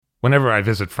Whenever I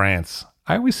visit France,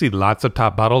 I always see lots of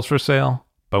top bottles for sale,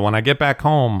 but when I get back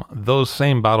home, those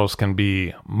same bottles can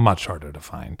be much harder to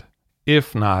find,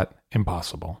 if not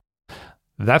impossible.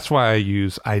 That's why I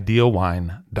use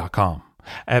idealwine.com.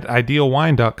 At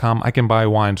idealwine.com, I can buy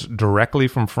wines directly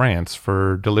from France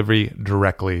for delivery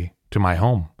directly to my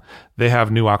home. They have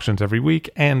new auctions every week,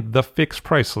 and the fixed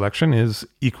price selection is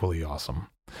equally awesome.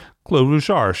 Clos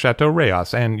Rougeard, Chateau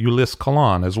Rayas, and Ulysse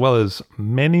Cologne, as well as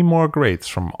many more greats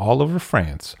from all over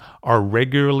France, are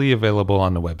regularly available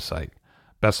on the website.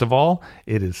 Best of all,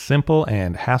 it is simple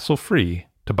and hassle-free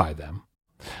to buy them.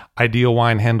 Ideal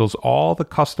Wine handles all the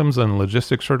customs and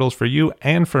logistics hurdles for you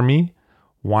and for me.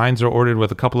 Wines are ordered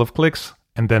with a couple of clicks,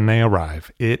 and then they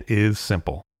arrive. It is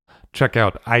simple. Check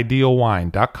out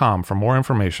idealwine.com for more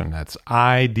information. That's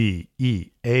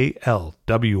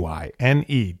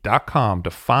IDEALWINE.com to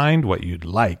find what you'd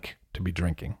like to be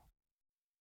drinking.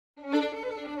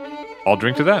 I'll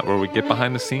Drink to That, where we get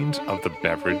behind the scenes of the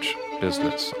beverage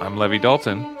business. I'm Levi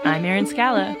Dalton. I'm Erin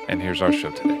Scala. And here's our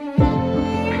show today.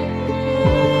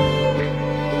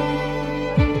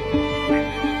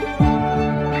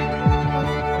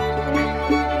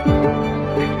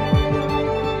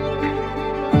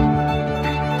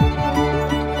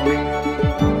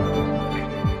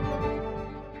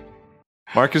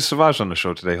 Marcus Savage on the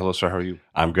show today. Hello, sir. How are you?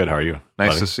 I'm good. How are you?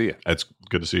 Nice to see you. It's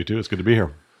good to see you, too. It's good to be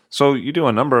here. So you do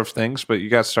a number of things, but you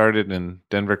got started in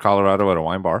Denver, Colorado at a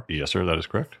wine bar. Yes, sir. That is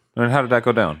correct. And how did that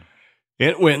go down?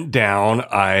 It went down.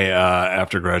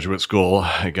 After graduate school,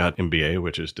 I got MBA,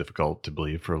 which is difficult to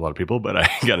believe for a lot of people, but I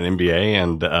got an MBA.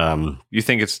 And you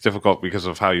think it's difficult because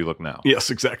of how you look now?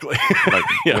 Yes, exactly. Like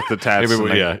with the tats and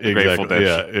the Grateful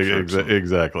Dead.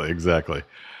 Exactly.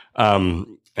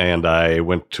 And I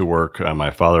went to work. My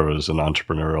father was an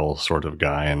entrepreneurial sort of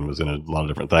guy and was in a lot of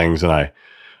different things. And I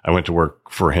went to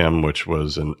work for him, which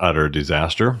was an utter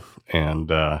disaster. And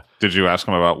did you ask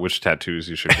him about which tattoos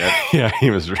you should get? Yeah, he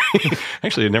was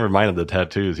actually, never minded the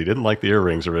tattoos. He didn't like the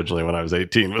earrings originally when I was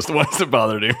 18, was the ones that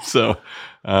bothered him. So,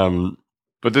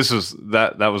 but this was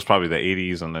that was probably the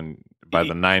 80s, and then by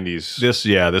the 90s. This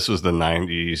was the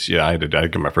 90s. Yeah, I did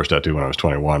get my first tattoo when I was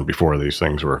 21, before these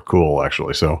things were cool,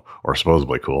 actually. So, or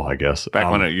supposedly cool, I guess. Back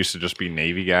when it used to just be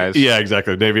Navy guys. Yeah,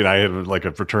 exactly. Navy, and I had like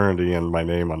a fraternity and my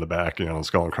name on the back,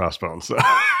 skull and crossbones. So.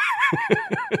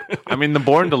 I mean, the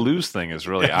Born to Lose thing is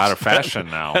really out of fashion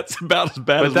now. That's about as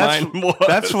bad as mine was.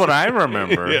 That's what I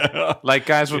remember. Yeah. Like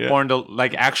guys with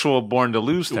actual Born to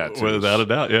Lose tattoos. Without a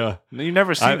doubt, yeah. You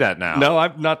never see that now. No,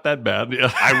 I'm not that bad.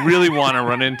 Yeah. I really want to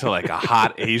run into like a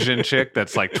hot Asian chick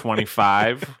that's like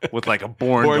 25 with like a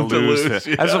Born to Lose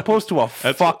yeah. as opposed to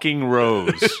fucking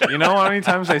rose. You know how many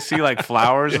times I see like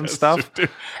flowers and stuff?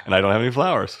 And I don't have any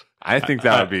flowers. I think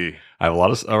that would be... I have a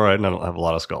lot of... All right, and I don't have a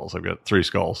lot of skulls. I've got 3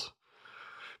 skulls.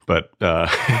 But,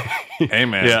 hey,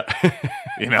 man. Yeah.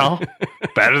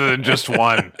 Better than just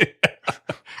one.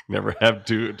 Never have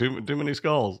too many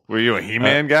skulls. Were you a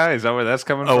He-Man guy? Is that where that's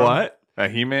coming from? Oh, what? A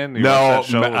He-Man? No,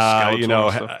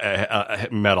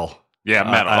 metal. Yeah,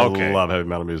 metal. I love heavy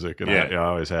metal music, and I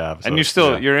always have. So, and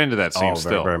you're into that scene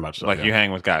still. Very much so. Like you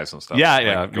hang with guys and stuff.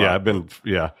 Yeah. I've been,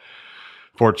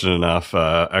 fortunate enough.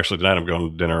 Actually, tonight I'm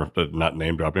going to dinner, but not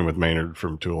name dropping, with Maynard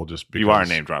from Tool. Just because you are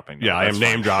name dropping. Yeah, I am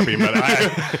name dropping, but I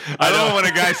don't know when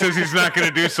a guy says he's not going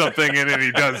to do something and then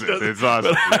he does it. It's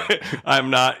awesome.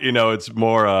 I'm not. It's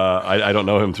more. I don't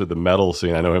know him through the metal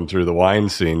scene. I know him through the wine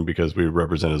scene because we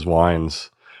represent his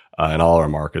wines in all our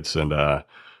markets, and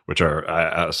which are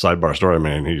a sidebar story. I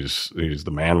mean, he's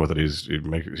the man with it.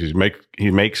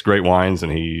 He makes great wines,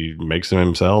 and he makes them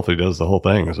himself. He does the whole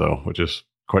thing. So, which is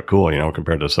quite cool,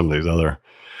 compared to some of these other,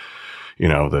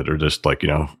 that are just like,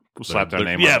 slap their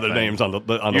name. Yeah, their names on the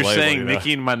label. You're saying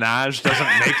Nicki Minaj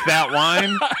doesn't make that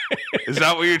wine? Is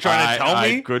that what you're trying to tell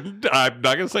me? I'm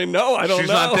not going to say no. I don't know. She's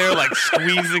not there like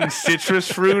squeezing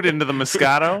citrus fruit into the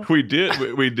Moscato? We did,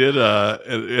 and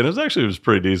it was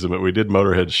pretty decent, but we did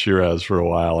Motorhead Shiraz for a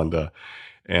while, and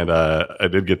I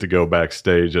did get to go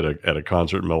backstage at a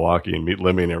concert in Milwaukee and meet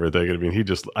Lemmy and everything. I mean,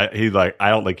 I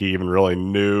don't think he even really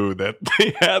knew that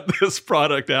they had this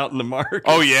product out in the market.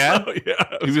 Oh yeah, so,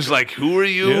 yeah. He was like, "Who are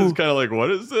you?" Yeah, it's kind of like,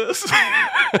 "What is this?"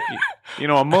 A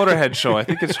Motorhead show. I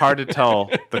think it's hard to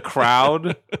tell the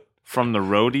crowd from the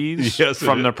roadies,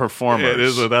 from the performers. It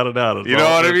is, without a doubt. What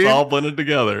I mean? It's all blended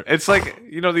together. It's like,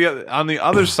 on the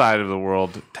other side of the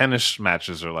world, tennis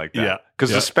matches are like that. Yeah.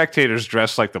 Because the spectators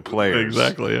dress like the players.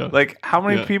 Exactly, yeah. Like, how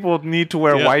many people need to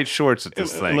wear white shorts at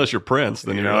this thing? Unless you're Prince,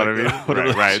 then you know what I mean?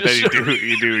 Right. Then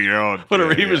you do your own.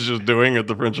 Whatever he was just doing at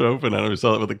the French Open. I know he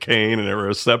saw it with a cane and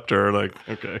a scepter. Like,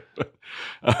 okay.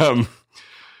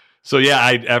 So yeah,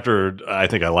 I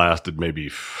think I lasted maybe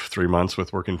 3 months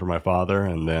with working for my father,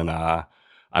 and then how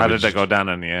did that go down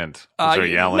in the end? Was there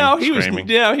yelling? No, he screaming?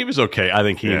 he was okay. I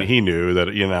think he knew that,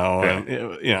 and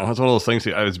it's one of those things.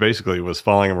 I was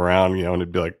following him around, and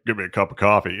he'd be like, "Give me a cup of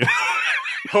coffee."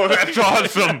 Oh, that's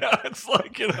awesome. It's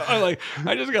like, I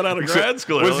just got out of grad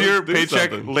school. Was your paycheck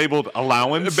labeled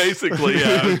allowance? Basically,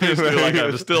 yeah. I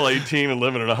was still 18 and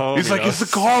living at a home. He's like, "Is the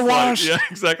car washed?" Yeah,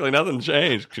 exactly. Nothing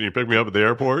changed. Can you pick me up at the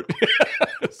airport?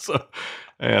 So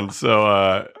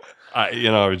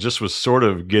I just was sort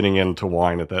of getting into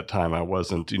wine at that time. I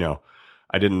wasn't,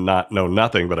 I did not know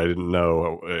nothing, but I didn't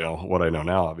know, what I know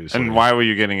now, obviously. And why were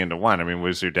you getting into wine? I mean,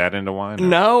 was your dad into wine? Or?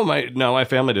 No, my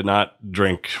family did not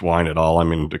drink wine at all. I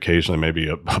mean, occasionally maybe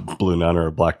a Blue Nun or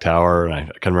a Black Tower, and I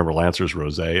can remember Lancer's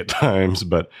Rosé at times,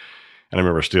 and I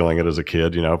remember stealing it as a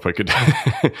kid, if I could.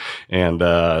 And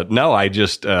no, I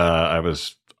just I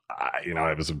was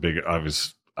a big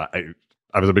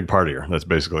partier. That's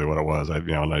basically what it was.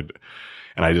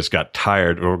 And I just got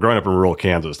tired. Well, growing up in rural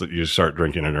Kansas, that you start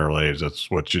drinking at an early age.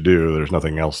 That's what you do. There's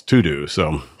nothing else to do.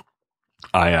 So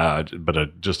I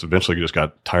just eventually just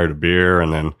got tired of beer,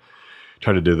 and then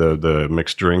tried to do the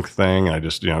mixed drink thing. And I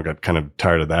just, got kind of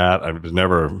tired of that.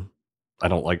 Never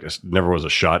was a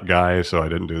shot guy, so I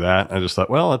didn't do that. I just thought,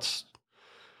 well, let's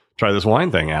try this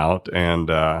wine thing out.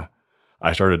 And I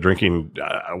started drinking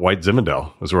white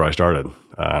Zinfandel is where I started.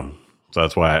 So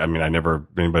that's why,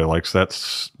 anybody likes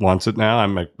that wants it now.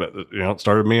 It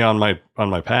started me on my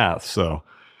path. So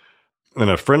then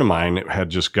a friend of mine had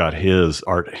just got his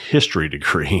art history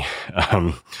degree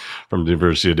from the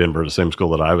University of Denver, the same school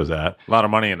that I was at. A lot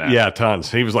of money in that. Yeah,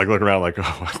 tons. He was like looking around like,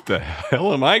 oh, what the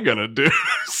hell am I going to do?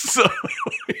 So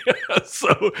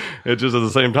it just at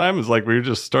the same time, it's like we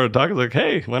just started talking like,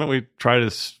 hey, why don't we try to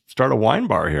start a wine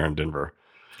bar here in Denver?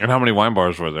 And how many wine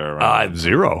bars were there around?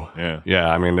 0. Yeah.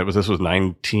 Yeah. This was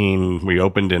 19. We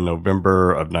opened in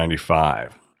November of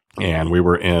 95, and we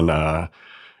were in a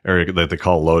area that they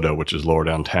call Lodo, which is lower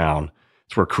downtown.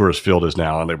 It's where Coors Field is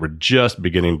now, and they were just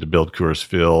beginning to build Coors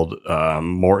Field.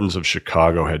 Morton's of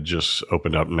Chicago had just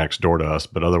opened up next door to us,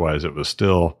 but otherwise it was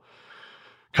still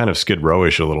kind of Skid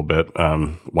Row-ish a little bit.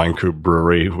 Wine Coop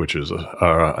Brewery, which is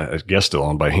I guess still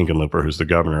owned by Hickenlooper, who's the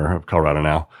governor of Colorado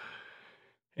now.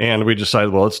 And we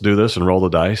decided, well, let's do this and roll the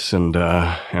dice, and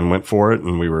went for it.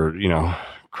 And we were,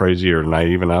 crazy or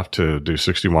naive enough to do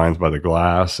 60 wines by the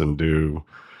glass and do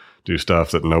stuff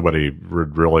that nobody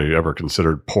would really ever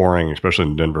considered pouring, especially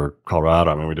in Denver,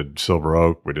 Colorado. We did Silver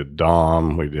Oak, we did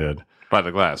Dom, we did by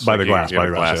the glass, by the glass,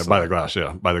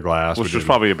 which was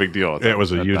probably a big deal. It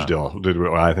was a huge deal.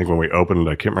 I think when we opened,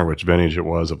 I can't remember which vintage it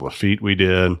was of Lafite we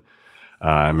did.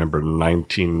 I remember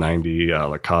 1990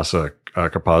 La Casa.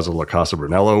 Carpazzo, La Casa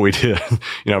Brunello we did.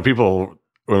 People,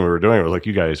 when we were doing it, were like,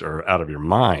 you guys are out of your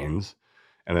minds.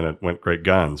 And then it went great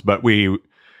guns. But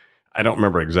I don't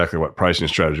remember exactly what pricing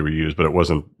strategy we used, but it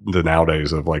wasn't the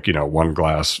nowadays of one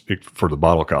glass for the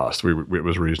bottle cost. It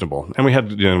was reasonable. And we had,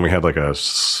 I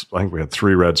think we had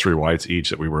 3 reds, 3 whites each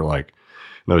that we were like,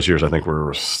 in those years, I think we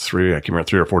were $3 or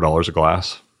 $4 a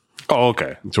glass. Oh,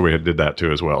 okay. So we did that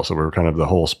too as well. So we were kind of the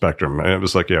whole spectrum. And it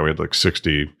was like, we had like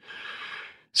 60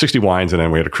 wines, and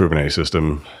then we had a Cruvenet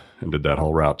system and did that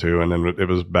whole route too. And then it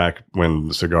was back when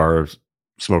the cigar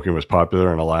smoking was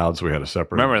popular and allowed, so we had a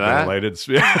separate. Remember that?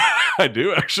 Yeah, I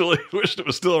do actually. Wished it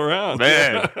was still around.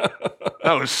 Man,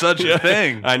 that was such a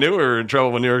thing. I knew we were in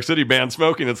trouble when New York City banned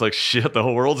smoking. It's like, shit, the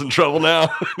whole world's in trouble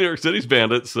now. New York City's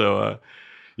banned it. So,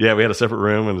 yeah, we had a separate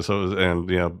room, and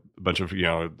a bunch of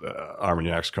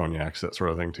Armagnacs, cognacs, that sort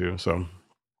of thing too. So,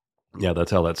 yeah, that's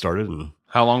how that started. And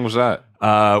how long was that?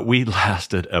 We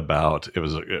lasted about. It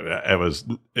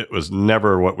was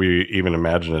never what we even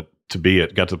imagined it to be.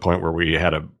 It got to the point where we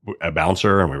had a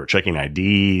bouncer, and we were checking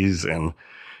IDs, and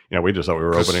we just thought we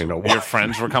were opening a. Your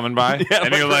friends were coming by, yeah,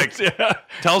 and you're like,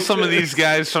 tell some of these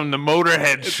guys from the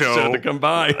Motorhead show to come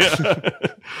by.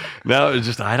 No,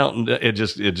 it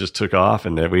just took off,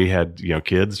 and then we had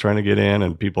kids trying to get in,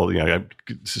 and people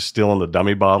stealing the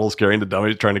dummy bottles, trying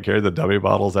to carry the dummy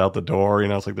bottles out the door.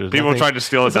 It's like there's people tried to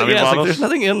steal the dummy bottles. Like, there's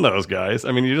nothing in those, guys.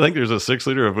 You think there's a 6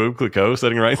 liter of Veuve Clicquot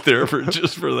sitting right there for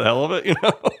the hell of it?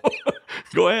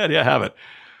 Go ahead, have it.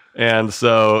 And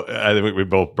so I think we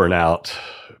both burnt out.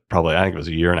 Probably, I think it was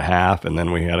a year and a half, and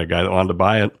then we had a guy that wanted to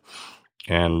buy it,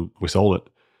 and we sold it.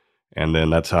 And then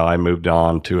that's how I moved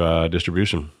on to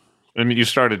distribution. You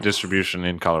started distribution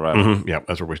in Colorado. Mm-hmm. Yeah,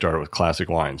 that's where we started with Classic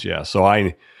Wines. Yeah, so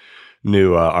I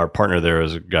knew our partner there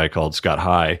is a guy called Scott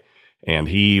High, and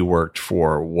he worked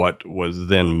for what was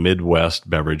then Midwest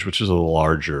Beverage, which is a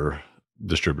larger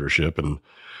distributorship, and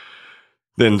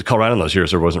then Colorado in those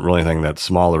years, there wasn't really anything that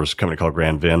small. There was a company called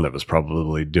Grand Vin that was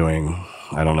probably doing,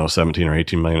 I don't know, 17 or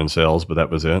 18 million in sales, but that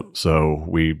was it. So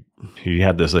he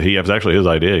had this, it was actually his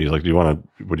idea. He's like,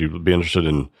 would you be interested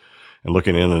in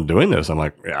looking in and doing this? I'm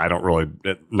like, I don't really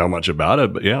know much about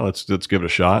it, but yeah, let's give it a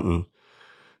shot and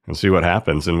see what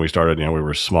happens. And we started, we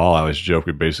were small. I always joke,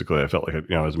 I felt like,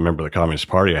 as a member of the Communist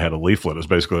Party, I had a leaflet. It was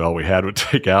basically all we had would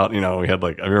take out. We had I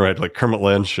remember I had like Kermit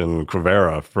Lynch and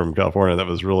Quivera from California. That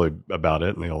was really about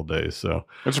it in the old days. So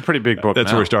it's a pretty big book.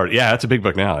 That's where we started. Yeah, it's a big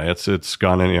book now. It's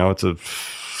gone in, I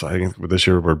think this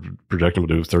year we're projecting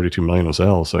to do 32 million in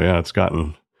sales. So yeah, it's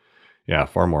gotten,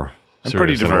 far more. And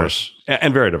pretty diverse.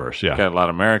 And very diverse, yeah. Got a lot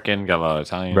of American, got a lot of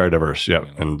Italian. Very diverse, yeah.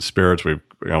 And spirits,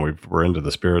 we're into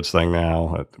the spirits thing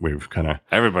now. We've kind of...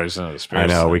 Everybody's into the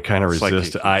spirits. I know, we kind of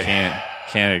resist. Like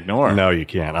can't ignore. No, you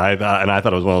can't. I thought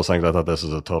it was one of those things, I thought this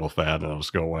is a total fad and it'll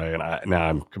just go away. And now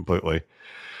I'm completely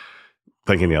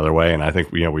thinking the other way. And I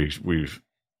think, we've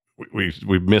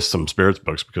missed some spirits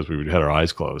books because we had our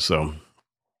eyes closed. So,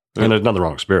 and there's nothing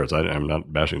wrong with spirits. I'm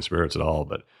not bashing spirits at all,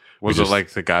 but... Was it like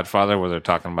The Godfather where they're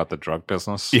talking about the drug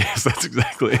business? Yes, that's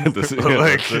exactly it. The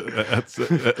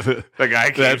guy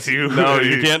came to you. No,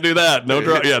 you can't do that. No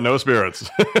drug. Yeah, no spirits.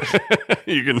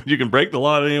 You can break the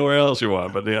law anywhere else you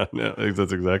want, but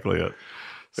that's exactly it.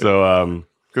 So,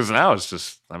 because now it's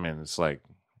just, it's like,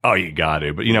 oh, you got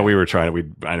to. But we were trying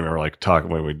to. I remember like talking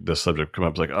when this subject come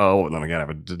up. It's like, oh, and then we got to have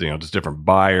a just different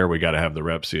buyer. We got to have the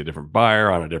rep see a different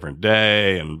buyer on a different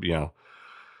day, and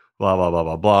blah, blah, blah,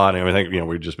 blah, blah. And everything,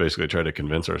 we just basically tried to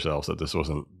convince ourselves that this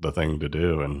wasn't the thing to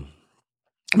do. And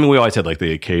we always had like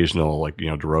the occasional,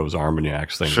 DeRose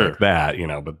Armagnacs, things like that,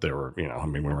 but there were,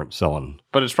 we weren't selling.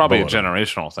 But it's probably a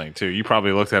generational thing too. You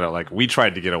probably looked at it like we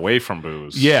tried to get away from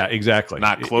booze. Yeah, exactly.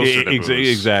 Not closer to booze.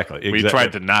 Exactly. We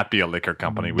tried to not be a liquor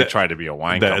company. We tried to be a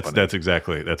wine company. That's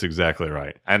exactly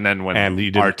right. And then when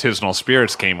artisanal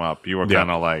spirits came up, you were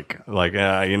kind of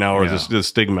or this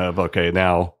stigma of, okay,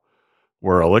 now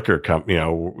we're a liquor company,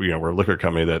 we're a liquor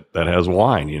company that has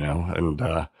wine, and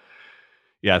I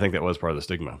think that was part of the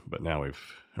stigma, but now we've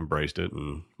embraced it,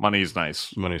 and money's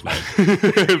nice.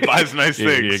 It buys nice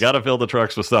things. You got to fill the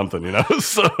trucks with something,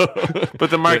 So, but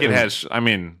the market has,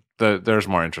 there's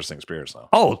more interesting spirits though.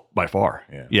 Oh, by far.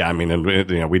 Yeah. And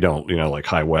we don't, like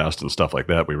High West and stuff like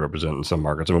that. We represent in some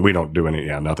markets. We don't do any,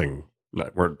 nothing.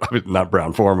 We're not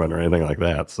Brown Foreman or anything like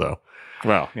that. So.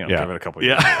 Well, give it a couple of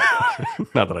years. Yeah.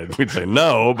 Not that we'd say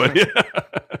no, but yeah.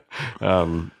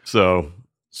 So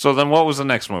then what was the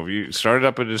next move? You started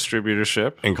up a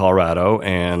distributorship in Colorado,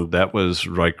 and that was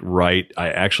like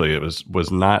it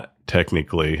was not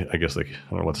technically, I guess, I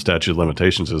don't know what the statute of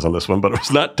limitations is on this one, but it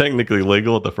was not technically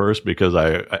legal at the first because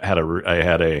I had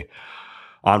a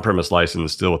on-premise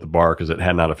license still with the bar because it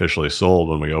had not officially sold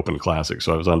when we opened Classic.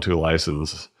 So I was on 2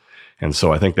 licenses. And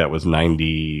so I think that was end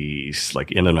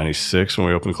of 96 when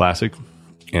we opened Classic.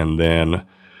 And then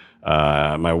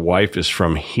my wife is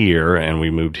from here, and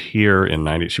we moved here in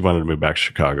 90. She wanted to move back to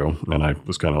Chicago. And I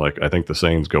was kind of like, I think the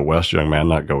sayings go west, young man,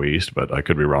 not go east, but I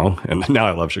could be wrong. And now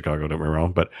I love Chicago, don't get me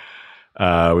wrong. But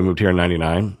we moved here in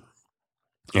 99.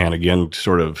 And again,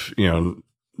 sort of,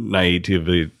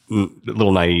 naively, a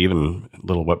little naive and a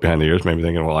little wet behind the ears, maybe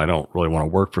thinking, well, I don't really want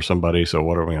to work for somebody. So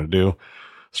what are we going to do?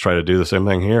 Let's try to do the same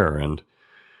thing here. And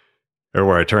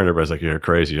everywhere I turned, everybody's like, you're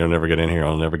crazy. You'll never get in here.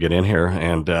 I'll never get in here.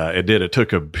 And it did. It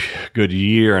took a good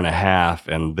year and a half.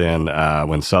 And then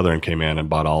when Southern came in and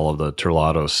bought all of the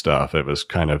Terlato stuff, it was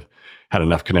kind of had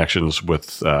enough connections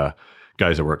with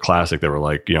guys that were at Classic that were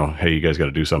like, hey, you guys got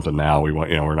to do something now. We want,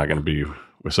 we're not going to be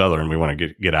with Southern. We want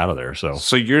to get out of there.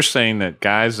 So you're saying that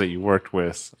guys that you worked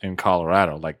with in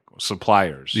Colorado, like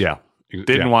suppliers,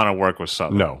 didn't want to work with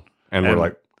Southern. No. And we're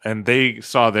like, and they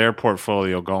saw their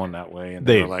portfolio going that way, and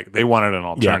they were like, they wanted an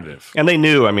alternative. Yeah. And they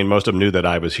knew, most of them knew that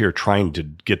I was here trying to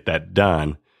get that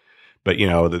done. But,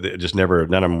 they just none of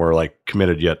them were like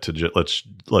committed yet to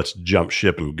let's jump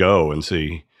ship and go and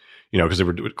see, because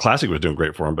Classic was doing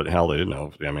great for them, but hell, they didn't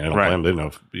know. I don't blame them. They didn't know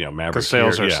if, Maverick. Because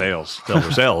sales are sales. Sales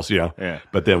are sales, Yeah.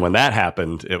 But then when that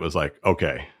happened, it was like,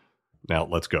 okay, now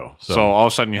let's go. So all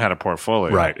of a sudden you had a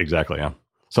portfolio. Right, exactly, yeah.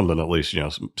 Something at least,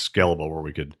 scalable where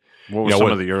we could. What were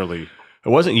some of the early? It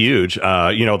wasn't huge.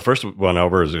 The first one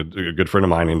over is a good friend of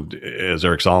mine is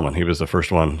Eric Solomon. He was the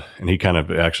first one, and he kind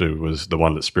of actually was the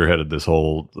one that spearheaded this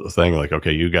whole thing. Like,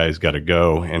 okay, you guys got to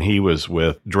go. And he was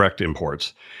with Direct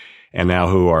Imports. And now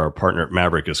who our partner at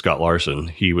Maverick is Scott Larson.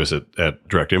 He was at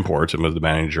Direct Imports and was the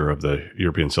manager of the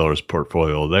European Sellers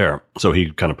portfolio there. So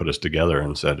he kind of put us together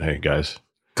and said, hey, guys,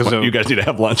 you guys need to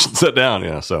have lunch and sit down.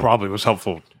 Yeah, so probably was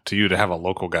helpful to you to have a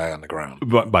local guy on the ground,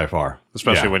 by far,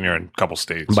 especially when you're in a couple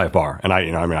states. By far, and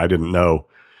I didn't know,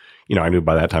 I knew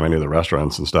by that time I knew the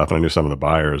restaurants and stuff, and I knew some of the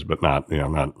buyers, but not. You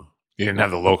didn't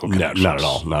have the local connections. Not at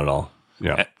all. Not at all.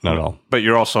 Yeah, not at all. But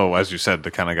you're also, as you said,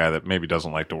 the kind of guy that maybe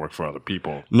doesn't like to work for other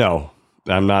people. No,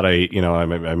 I'm not I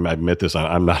admit this.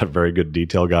 I'm not a very good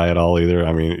detail guy at all either.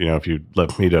 I mean, if you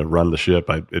left me to run the ship,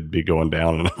 it'd be going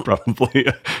down in probably,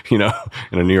 in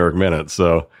a New York minute.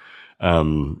 So,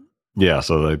 so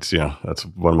that's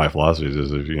one of my philosophies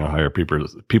is if hire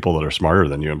people that are smarter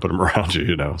than you and put them around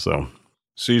you,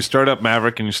 So you start up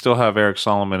Maverick, and you still have Eric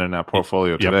Solomon in that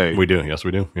portfolio today. Yep, we do. Yes,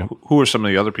 we do. Yep. Who are some of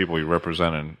the other people you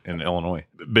represent in Illinois?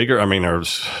 Bigger,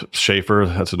 there's Schaefer.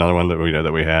 That's another one that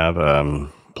we have.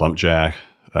 Plumpjack.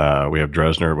 We have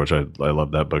Dresner, which I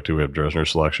love that book too. We have Dresner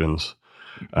selections.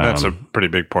 That's a pretty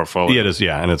big portfolio. Yeah, it is.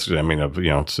 Yeah, and it's those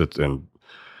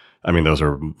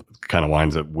are kind of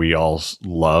wines that we all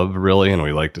love really, and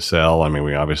we like to sell.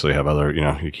 We obviously have other.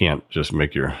 You can't just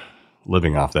make your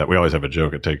living off that. We always have a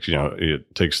joke. It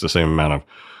takes the same amount of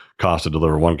cost to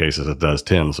deliver one case as it does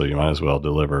 10. So you might as well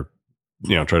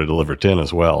try to deliver 10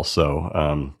 as well.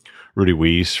 So, Rudy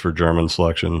Weiss for German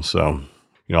selection. So,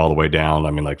 all the way down.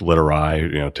 Like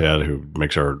Litterai, Ted, who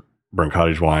makes our Burn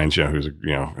Cottage wines, who's,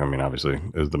 obviously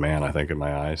is the man, I think, in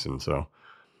my eyes. And so,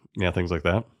 things like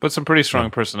that. But some pretty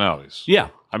strong personalities. Yeah.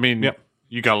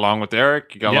 You got along with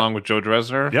Eric. You got along with Joe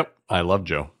Dresner. Yep. I love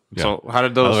Joe. Yeah. So how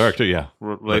did those Eric too,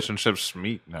 relationships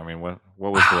meet? What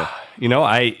was the...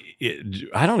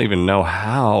 I don't even know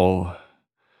how.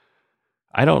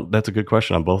 That's a good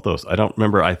question on both those. I don't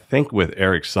remember. I think with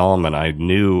Eric Solomon, I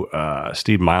knew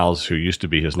Steve Miles, who used to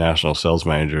be his national sales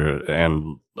manager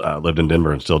and lived in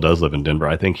Denver and still does live in Denver.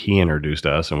 I think he introduced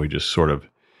us, and we just sort of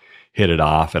hit it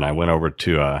off. And I went over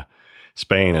to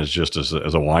Spain as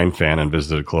a wine fan and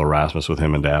visited Chloe Rasmus with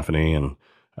him and Daphne, and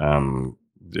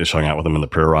just hung out with him in the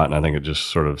Prairie, and I think it just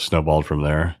sort of snowballed from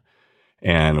there.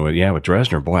 And with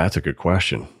Dresner, boy, that's a good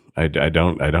question. I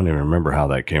don't even remember how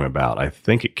that came about. I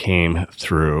think it came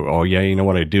through. Oh yeah,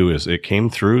 what I do is it came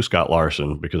through Scott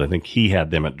Larson because I think he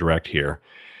had them at direct here,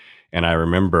 and I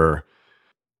remember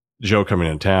Joe coming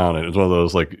in town, and it was one of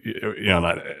those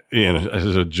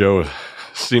as Joe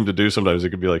seemed to do sometimes.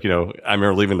 It could be like, I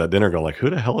remember leaving that dinner going like, who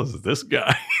the hell is this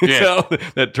guy?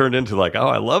 That turned into like, oh,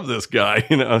 I love this guy.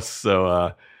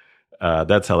 So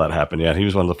that's how that happened. Yeah, he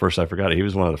was one of the first. I forgot it. He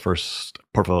was one of the first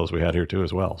portfolios we had here too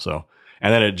as well. So.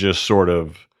 And then it just sort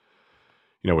of,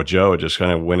 with Joe, it just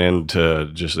kind of went into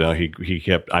just, he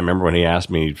kept, I remember when he asked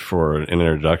me for an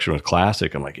introduction with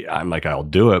Classic, I'm like, I'll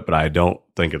do it, but I don't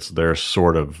think it's their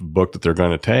sort of book that they're going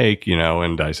to take,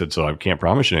 and I said, so I can't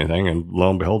promise you anything. And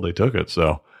lo and behold, they took it.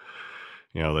 So,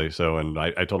 and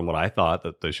I told them what I thought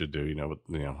that they should do, but,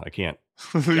 I can't.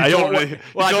 I told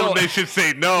them they should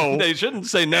say no. They shouldn't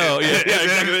say no. Yeah,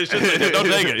 exactly. They should say no. Don't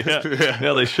take it.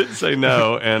 Yeah, they shouldn't say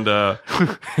no. And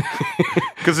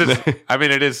because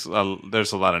it is.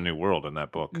 There's a lot of New World in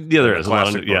that book. Yeah, there is a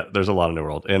lot of. Yeah, there's a lot of New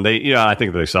World, and they. I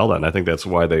think they sell that, and I think that's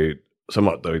why they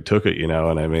took it.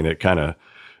 And it kind of.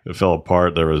 It fell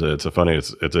apart. It's a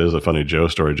funny Joe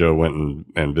story. Joe went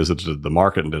and visited the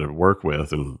market and did a work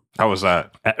with, and how was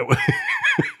that?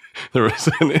 There was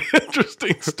an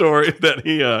interesting story that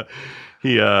he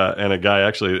and a guy,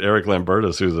 actually Eric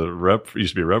Lambertus, who's a rep,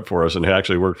 used to be a rep for us, and he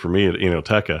actually worked for me at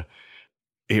Enoteca.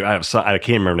 I can't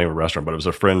remember the name of the restaurant, but it was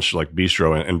a French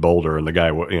bistro in Boulder, and the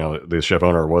guy, the chef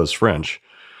owner was French,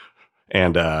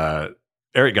 and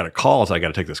Eric got a call, so I got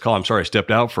to take this call. I'm sorry, I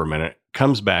stepped out for a minute.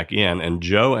 Comes back in, and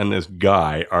Joe and this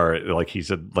guy are, he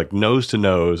said, nose to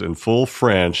nose in full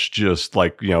French, just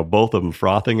both of them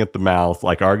frothing at the mouth,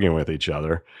 arguing with each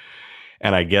other.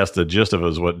 And I guess the gist of it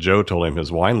was what Joe told him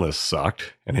his wine list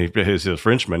sucked, and he's a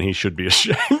Frenchman. He should be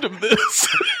ashamed of this.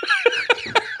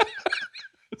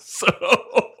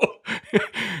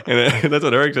 And that's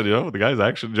what Eric said. The guy's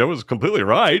actually, Joe was completely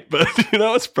right, but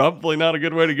it's probably not a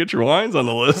good way to get your wines on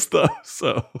the list, though.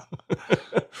 So.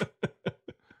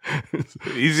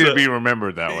 Easy to be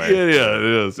remembered that way. Yeah, it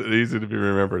is easy to be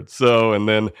remembered. So, and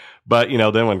then, but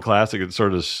then when Classic had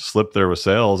sort of slipped there with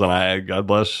sales, and God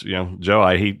bless, Joe,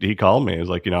 he called me. He was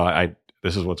like,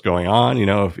 this is what's going on.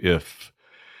 If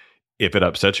it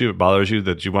upsets you, it bothers you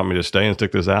that you want me to stay and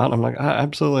stick this out, I'm like,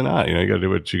 absolutely not. You got to do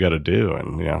what you got to do,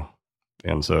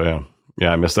 and so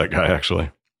I miss that guy actually.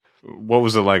 What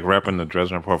was it like repping the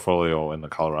Dresner portfolio in the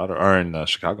Colorado or in the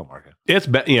Chicago market? It's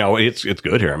it's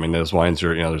good here. Those wines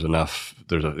are, there's enough,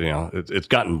 it's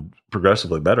gotten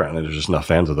progressively better. And there's just enough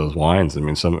fans of those wines.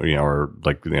 Some, are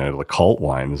like, the cult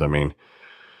wines. Like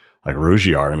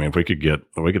Rougiard. If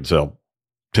we could sell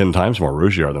 10 times more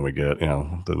Rougiard than we get,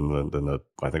 than the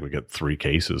I think we get 3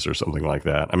 cases or something like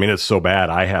that. I mean, it's so bad.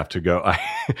 I have to go.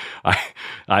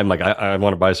 I'm like, I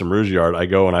want to buy some Rougiard. I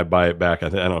go and I buy it back. I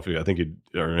don't know if I think you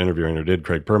are interviewing or did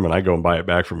Craig Perman. I go and buy it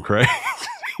back from Craig.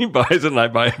 He buys it and I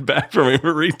buy it back from him at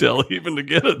retail even to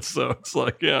get it. So it's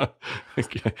like, I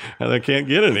can't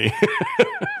get any.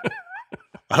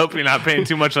 I hope you're not paying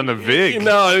too much on the VIG.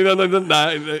 No, and then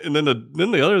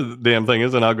the other damn thing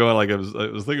is, and I'll go in like I was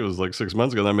thinking it was like 6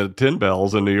 months ago. I'm at 10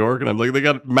 Bells in New York, and I'm like, they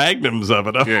got magnums of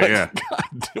it. I'm like,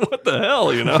 God, what the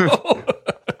hell,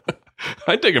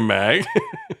 I'd take a mag.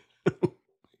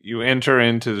 You enter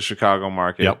into the Chicago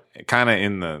market, kind of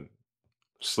in the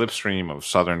slipstream of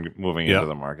Southern moving into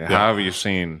the market. How have you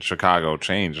seen Chicago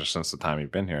change since the time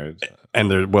you've been here? And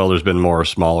there's been more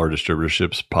smaller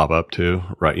distributorships pop up too,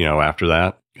 right? After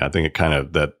that, I think it kind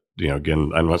of that,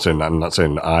 again, I'm not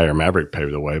saying I or Maverick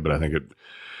paved the way, but I think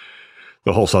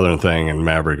the whole Southern thing and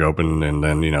Maverick opened, and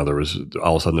then, there was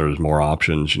all of a sudden there was more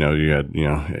options. You had,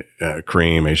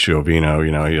 Cream, H2O Vino,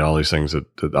 you had all these things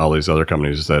that all these other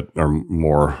companies that are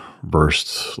more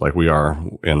versed like we are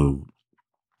in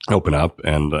open up.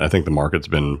 And I think the market's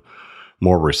been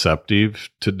more receptive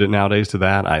nowadays to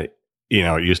that.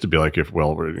 It used to be like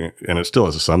and it still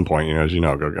is at some point, as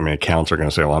accounts are going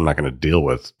to say, well, I'm not going to deal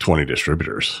with 20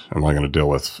 distributors. I'm not going to deal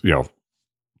with, 4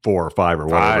 or 5 or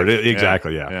whatever.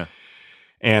 Exactly. Yeah.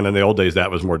 And in the old days, that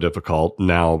was more difficult.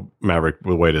 Now, Maverick,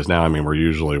 the way it is now, we're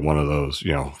usually one of those,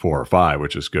 4 or 5,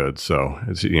 which is good. So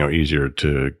it's, easier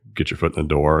to get your foot in the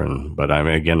door. But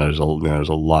again, there's a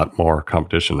lot more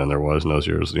competition than there was in those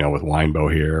years, with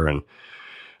Winebow here. And,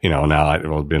 now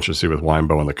it'll be interesting to see with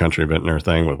Winebow and the Country Vintner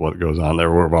thing with what goes on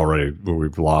there. We've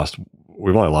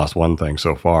only lost one thing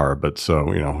so far, but so,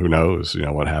 who knows,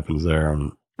 what happens there.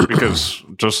 And because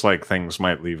just like things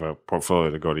might leave a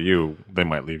portfolio to go to you, they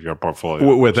might leave your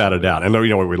portfolio. Without a doubt. And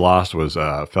what we lost was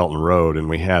Felton Road, and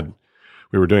we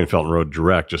were doing Felton Road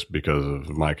direct just because of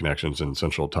my connections in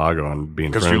Central Otago and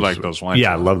being friends. Because you like those wines.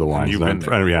 Yeah, I love the wines.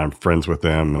 I'm friends with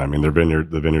them. And the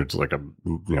vineyard's like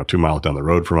 2 miles down the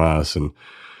road from us. And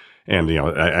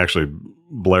actually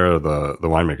Blair, the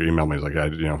winemaker, emailed me. He's like,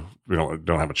 we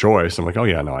don't have a choice. I'm like, oh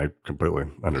yeah, no, I completely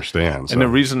understand. So, and the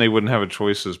reason they wouldn't have a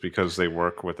choice is because they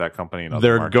work with that company in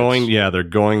other markets.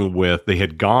 They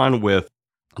had gone with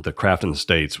the Craft in the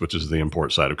States, which is the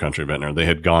import side of Country Vintner. They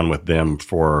had gone with them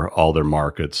for all their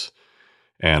markets.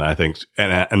 And I think,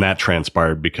 and that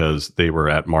transpired because they were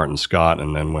at Martin Scott.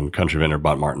 And then when Country Vintner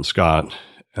bought Martin Scott,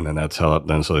 and then that's how,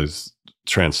 then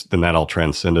that all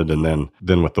transcended. And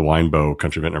then with the Winebow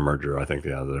Country Vintner merger, I think,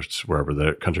 there's wherever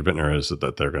the Country Vintner is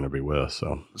that they're going to be with.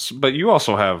 So, but you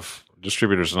also have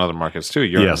distributors in other markets too.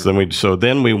 Yes. Then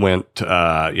we went,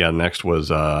 next was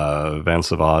Van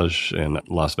Sauvage in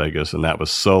Las Vegas. And that was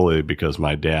solely because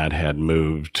my dad had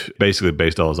moved, basically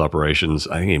based all his operations.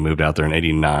 I think he moved out there in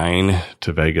 89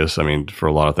 to Vegas. For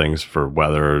a lot of things, for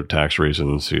weather, tax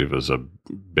reasons. He was a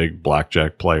big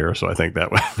blackjack player. So I think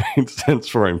that made sense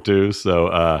for him too.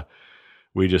 So,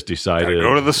 we just decided gotta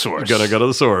go to the source. Gotta go to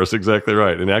the source. Exactly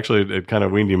right. And actually it kind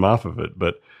of weaned him off of it,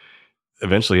 but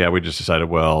eventually, we just decided,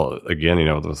 well, again,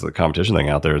 with the competition thing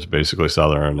out there, it's basically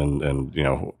Southern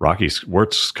and Rocky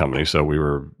Wirtz company. So we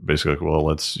were basically like, well,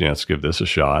 let's give this a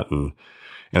shot. And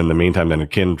in the meantime, then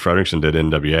Ken Frederickson did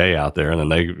NWA out there,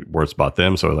 and then Wirtz bought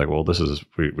them. So we're like, well,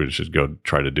 we should go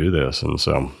try to do this. And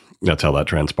so that's how that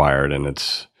transpired. And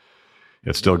it's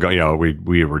still going,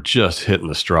 we were just hitting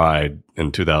the stride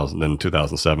in 2000, then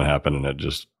 2007 happened, and it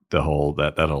just, that whole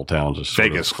town just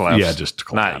Vegas collapsed. Yeah, just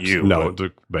collapsed. Not you. No,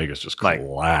 Vegas just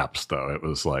collapsed though. It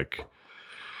was like,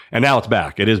 and now it's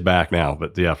back. It is back now.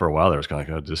 But for a while there, it's kind of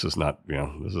like, this is not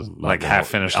like half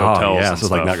finished hotels. This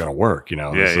is like not going to work.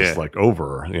 This is like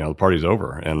over. The party's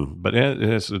over. But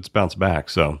it's bounced back.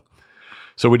 So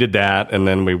we did that, and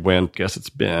then we went. Guess it's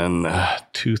been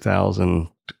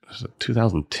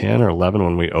 2010 or 11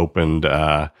 when we opened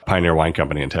Pioneer Wine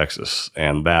Company in Texas,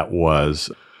 and that was.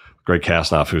 Greg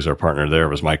Kasnoff, who's our partner there,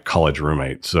 was my college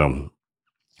roommate. So,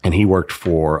 and he worked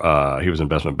for, he was an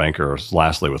investment banker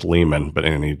lastly with Lehman,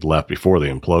 and he left before the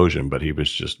implosion, but he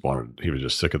was just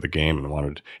sick of the game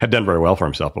and had done very well for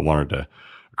himself, but wanted a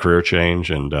career change.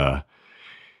 And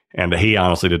he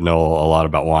honestly didn't know a lot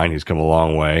about wine. He's come a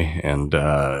long way, and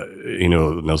he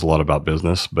knows a lot about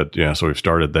business. But so we've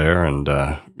started there, and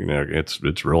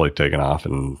it's really taken off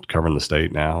and covering the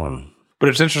state now. But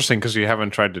it's interesting because you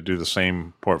haven't tried to do the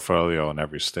same portfolio in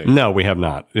every state. No, we have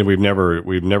not. We've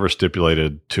never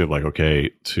stipulated to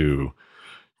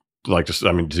like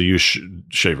to use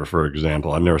Schaefer, for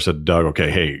example, I've never said, Doug,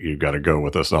 okay, hey, you've got to go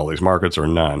with us in all these markets or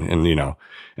none. And,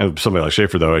 and somebody like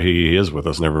Schaefer, though, he is with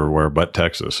us everywhere but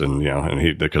Texas. And,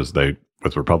 because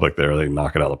with Republic there, they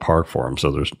knock it out of the park for him.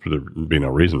 So there'd be no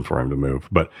reason for him to move.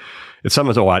 But it's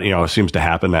something a lot, it seems to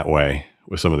happen that way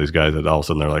with some of these guys that all of a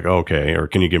sudden they're like, oh, okay, or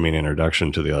can you give me an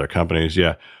introduction to the other companies?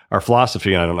 Yeah. Our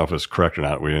philosophy, and I don't know if it's correct or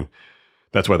not,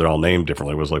 that's why they're all named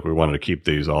differently, was like we wanted to keep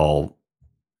these all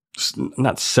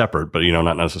not separate, but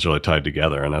not necessarily tied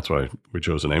together, and that's why we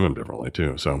chose to name them differently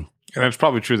too. So, and it's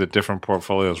probably true that different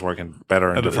portfolios working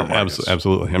better in different markets.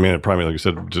 Absolutely. I mean, it probably, like you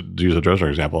said, to use a Dresner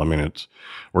example, I mean, it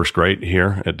works great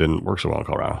here. It didn't work so well in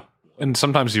Colorado. And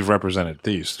sometimes you've represented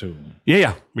these too.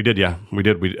 Yeah, we did. Yeah, we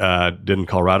did. We did in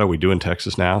Colorado. We do in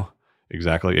Texas now.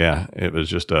 Exactly. Yeah, it was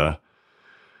just it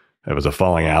was a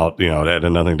falling out. It had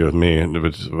nothing to do with me. And it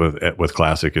was with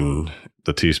Classic and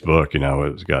the Tease book.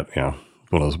 It's got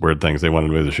one of those weird things. They wanted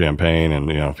to move the Champagne,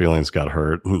 and feelings got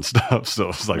hurt and stuff. So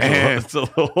it's like it's a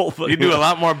whole thing. You do a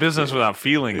lot more business without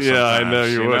feelings. Yeah, I know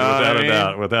you would, without a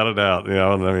doubt. Without a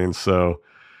doubt. So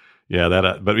yeah,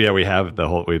 that. But yeah, we do have the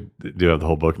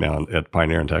whole book now at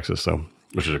Pioneer in Texas. So,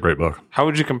 which is a great book. How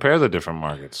would you compare the different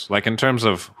markets, like in terms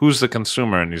of who's the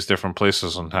consumer in these different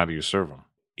places and how do you serve them?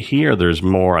 Here, there's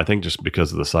more. I think just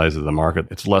because of the size of the market,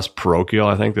 it's less parochial.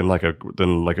 I think than like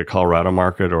a Colorado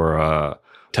market or a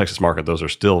Texas market. Those are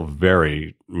still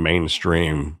very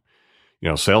mainstream.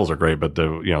 Sales are great, but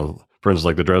for instance,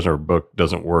 like the Dresner book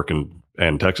doesn't work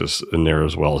in Texas near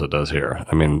as well as it does here.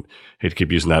 I mean, hate to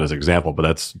keep using that as an example, but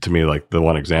that's to me like the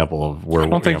one example of where I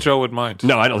don't think Joe would mind.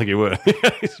 No, I don't think he would.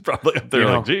 He's probably up there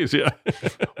like, geez, yeah.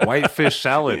 Whitefish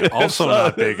salad, also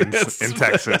not big in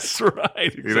Texas. That's right.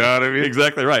 Exactly. You know what I mean?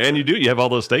 Exactly right. And you have all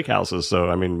those steakhouses. So,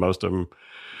 I mean, most of them,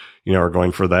 are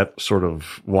going for that sort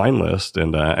of wine list.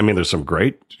 And I mean, there's some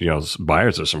great,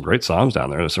 buyers. There's some great Soms down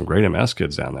there. There's some great MS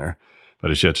kids down there. But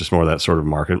it's just more of that sort of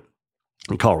market.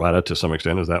 And Colorado, to some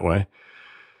extent, is that way.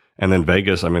 And then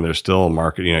Vegas, I mean, there's still a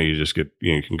market, you just get,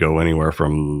 you can go anywhere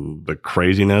from the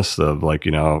craziness of like,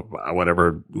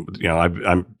 whatever,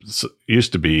 I'm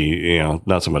used to be,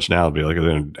 not so much now, it'd be like, they're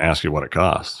going to ask you what it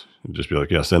costs and just be like,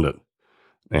 yeah, send it.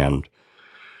 And,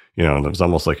 it was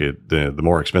almost like the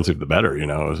more expensive, the better, it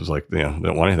was like, they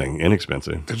don't want anything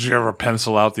inexpensive. Did you ever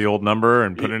pencil out the old number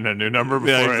and put in a new number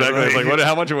before? Yeah, exactly. It's like,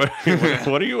 how much,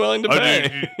 what are you willing to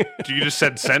pay? Do you just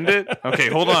said send it? Okay,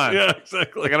 hold on. Yeah,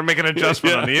 exactly. I got to make an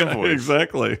adjustment on the invoice.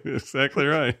 Exactly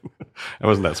right. I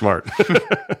wasn't that smart.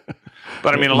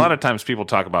 But I mean, a lot of times people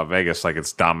talk about Vegas like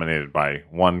it's dominated by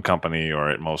one company or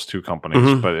at most two companies.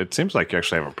 Mm-hmm. But it seems like you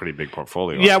actually have a pretty big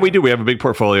portfolio. Yeah, we do. We have a big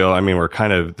portfolio. I mean, we're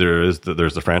kind of there's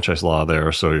the franchise law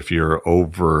there. So if you're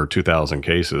over 2,000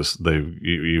 cases,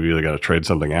 you either got to trade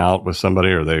something out with somebody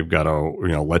or they've got to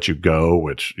let you go.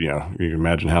 Which you can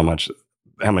imagine how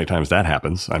many times that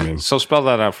happens. I mean, so spell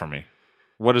that out for me.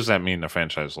 What does that mean, the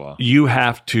franchise law? You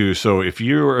have to. So if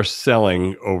you are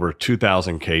selling over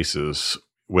 2,000 cases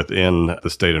within the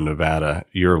state of Nevada,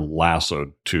 you're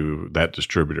lassoed to that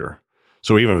distributor.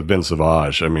 So even with Ben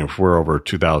Sauvage, I mean, if we're over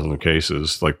 2,000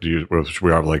 cases, like which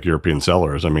we are like European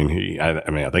sellers, I mean,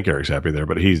 I think Eric's happy there,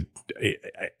 but he's,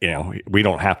 we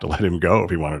don't have to let him go if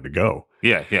he wanted to go.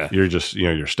 Yeah. You're just,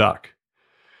 you're stuck.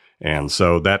 And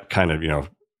so that kind of,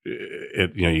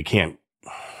 you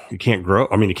can't grow.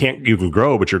 I mean, you can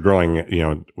grow, but you're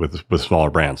growing, with smaller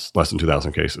brands, less than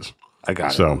 2,000 cases. I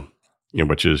got it. So,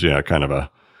 which is, kind of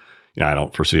I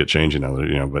don't foresee it changing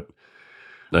but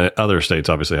the other states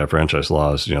obviously have franchise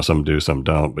laws, some do, some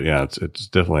don't, but yeah, it's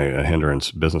definitely a hindrance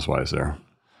business wise there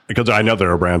because I know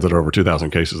there are brands that are over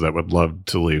 2,000 cases that would love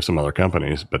to leave some other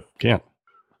companies, but can't.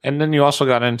 And then you also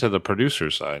got into the producer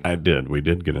side. We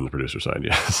did get in the producer side.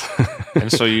 Yes.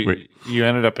 And so you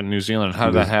ended up in New Zealand. How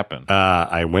did that happen?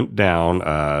 I went down,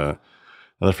 another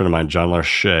friend of mine, John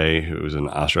Lachey, who's an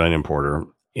Australian importer,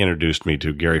 introduced me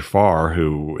to Gary Farr,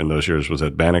 who in those years was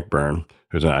at Bannockburn,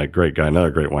 who's a great guy,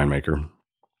 another great winemaker.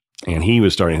 And he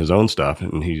was starting his own stuff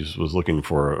and he was looking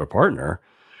for a partner,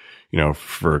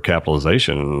 for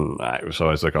capitalization. So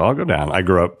I was like, I'll go down. I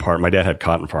grew up my dad had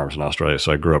cotton farms in Australia.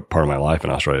 So I grew up part of my life in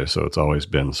Australia. So it's always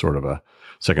been sort of a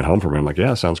second home for me. I'm like,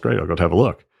 yeah, sounds great. I'll go have a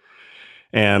look.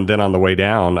 And then on the way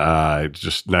down, I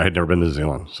had never been to New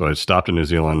Zealand. So I stopped in New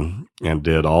Zealand and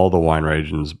did all the wine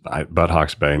regions, but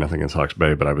Hawke's Bay, nothing against Hawke's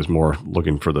Bay, but I was more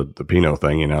looking for the Pinot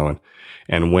thing,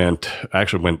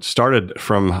 and started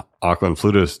from Auckland,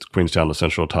 flew to Queenstown to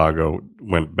Central Otago,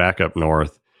 went back up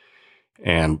north.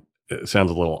 And it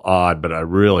sounds a little odd, but I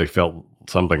really felt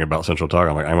something about Central Otago.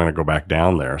 I'm like, I'm going to go back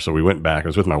down there. So we went back. I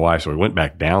was with my wife. So we went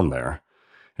back down there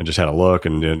and just had a look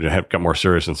and got more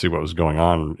serious and see what was going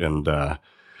on. And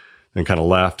and kind of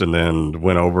left, and then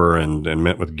went over and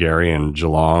met with Gary in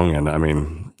Geelong. And I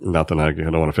mean, not that I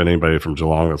don't want to offend anybody from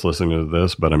Geelong that's listening to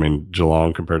this, but I mean,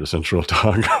 Geelong compared to Central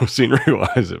Otago scenery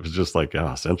wise, it was just like,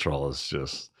 Central is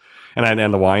just,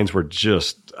 and the wines were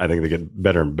just, I think they get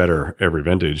better and better every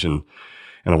vintage. And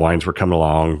the wines were coming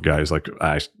along. Guys like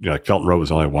like Felton Road was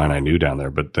the only wine I knew down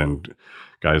there, but then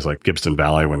guys like Gibson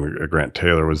Valley when Grant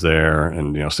Taylor was there,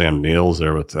 and Sam Neill's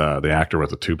there with the actor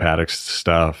with the 2 paddocks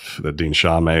stuff that Dean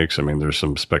Shaw makes. I mean, there's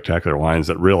some spectacular wines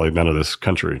that really none of this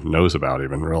country knows about,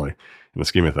 even really in the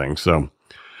scheme of things. So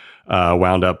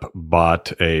wound up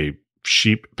bought a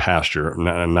sheep pasture.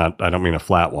 I don't mean a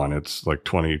flat one. It's like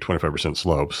 25%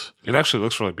 slopes. It actually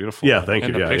looks really beautiful. Yeah, thank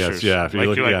you. Yeah. If you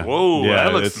look, you're like, whoa,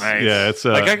 that looks nice. Yeah, it's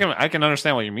like I can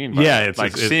understand what you mean. By it's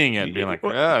like seeing it, being like,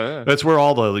 that's where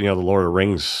all the the Lord of the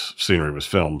Rings scenery was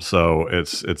filmed. So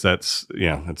it's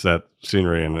that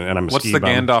scenery, and I'm a what's ski the bum.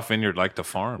 Gandalf vineyard like to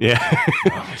farm? Yeah,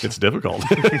 it's difficult.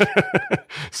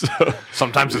 So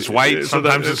sometimes it's white,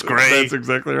 sometimes it's gray. That's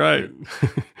exactly right.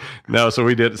 No, so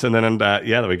we did, and then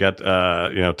we got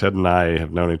Ted and I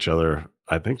have known each other,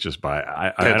 I think, just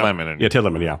by Ted Lemon. Ted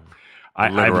Lemon. Yeah,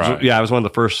 I was one of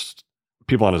the first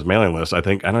people on his mailing list. I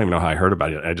think I don't even know how I heard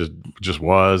about it. I just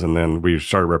was, and then we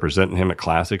started representing him at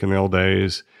Classic in the old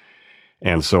days,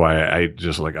 and so I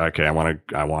just like, okay,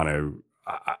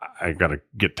 I got to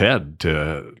get Ted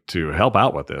to help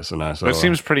out with this, and it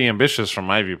seems pretty ambitious from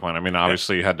my viewpoint. I mean,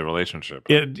 obviously you had the relationship.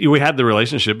 We had the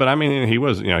relationship, but I mean, he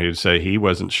was, he'd say he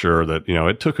wasn't sure that,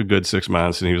 it took a good 6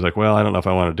 months, and he was like, well, I don't know if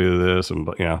I want to do this,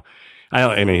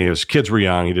 and his kids were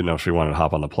young. He didn't know if he wanted to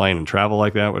hop on the plane and travel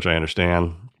like that, which I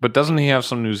understand. But doesn't he have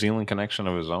some New Zealand connection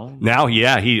of his own? Now,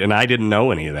 yeah, and I didn't know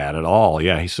any of that at all.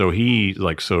 Yeah,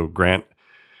 Grant.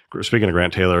 Speaking of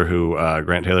Grant Taylor, who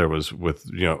Grant Taylor was with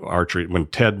archery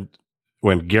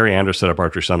when Gary Anders set up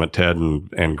Archery Summit, Ted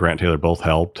and Grant Taylor both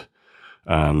helped.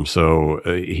 Grant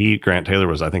Taylor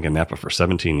was, I think, in NEPA for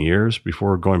 17 years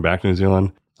before going back to New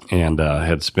Zealand, and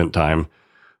had spent time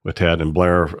with Ted and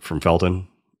Blair from Felton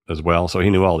as well. So he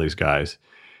knew all these guys.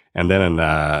 And then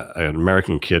an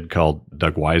American kid called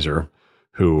Doug Weiser,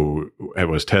 who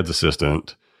was Ted's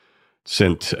assistant,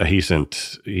 Ted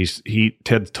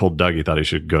told Doug he thought he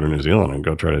should go to New Zealand and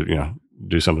go try to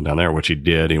do something down there, which he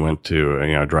did. He went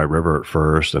to Dry River at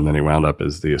first, and then he wound up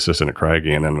as the assistant at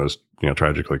Craigie, and then was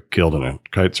tragically killed in a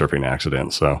kite surfing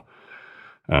accident. So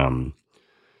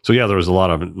there was a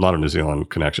lot of New Zealand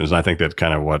connections, and I think that's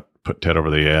kind of what put Ted over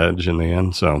the edge in the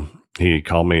end. So he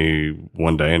called me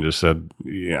one day and just said,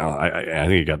 I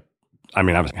think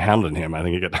I was hounding him. I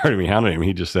think he got tired of me hounding him.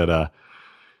 He just said,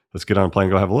 let's get on a plane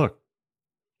and go have a look.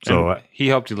 So he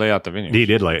helped you lay out the vineyard. He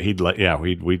did he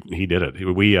did it.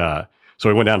 So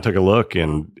we went down and took a look,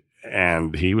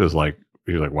 and he was like,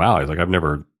 wow. He's like, I've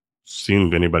never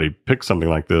seen anybody pick something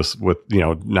like this with,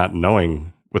 not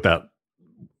knowing, with that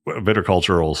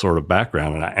viticultural sort of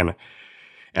background.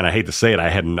 And I hate to say it,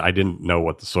 I didn't know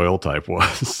what the soil type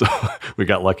was. So we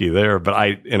got lucky there, but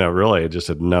I just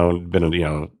had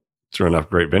been through enough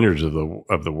great vineyards of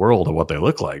the world of what they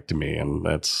look like to me. And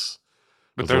that's,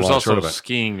 but there's also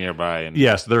skiing nearby. And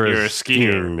yes, there is you're a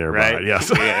skiing nearby. Right?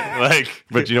 Yes.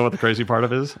 But you know what the crazy part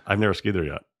of it is? I've never skied there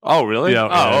yet. Oh, really?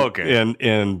 Yeah. Okay.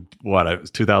 In what? It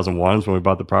was 2001 is when we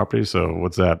bought the property. So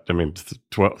what's that?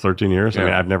 13 years?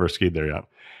 Yeah. I've never skied there yet.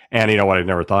 And you know what? I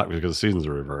never thought, because the seasons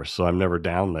are reversed, so I'm never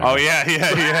down there. Oh,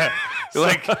 yeah.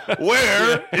 Like,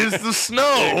 where is the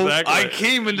snow? Exactly. I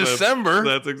came in December.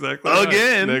 That's exactly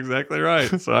again. Right. Exactly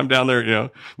right. So I'm down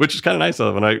there, which is kind of nice.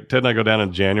 When Ted and I go down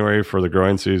in January for the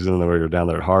growing season, and then we were down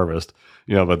there at harvest.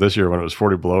 But this year when it was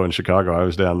 40 below in Chicago, I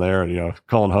was down there and,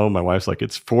 calling home. My wife's like,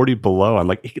 it's 40 below. I'm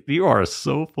like, you are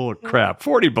so full of crap.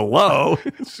 40 below.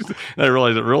 And I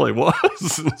realized it really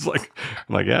was. It's like,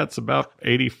 I'm like, yeah, it's about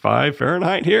 85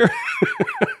 Fahrenheit here.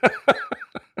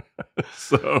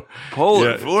 So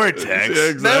polar vortex. Yeah,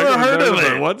 exactly. Never heard of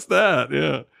it. What's that?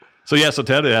 Yeah. So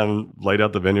Ted laid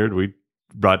out the vineyard. We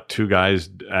brought 2 guys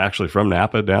actually from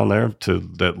Napa down there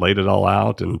that laid it all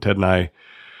out. And Ted and I,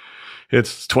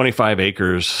 it's 25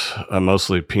 acres,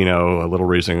 mostly Pinot, a little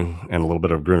Riesling, and a little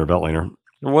bit of Gruner Veltliner.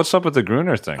 What's up with the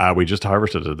Gruner thing? We just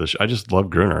harvested it. I just love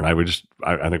Gruner, and I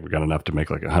think we got enough to make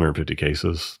like 150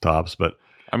 cases tops. But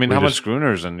how much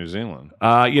Gruner is in New Zealand?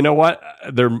 You know what?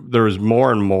 There was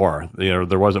more and more.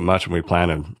 There wasn't much when we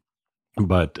planted,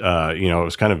 but it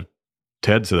was kind of,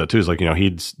 Ted said that too. It's like,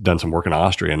 he'd done some work in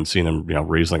Austria and seen him,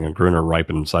 Riesling and Gruner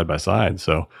ripen side by side.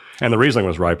 So, and the Riesling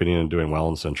was ripening and doing well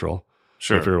in Central.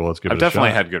 Sure. So let's give it a shot. I've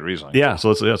definitely had good Riesling. Yeah.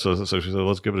 So she said,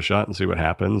 let's give it a shot and see what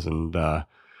happens. And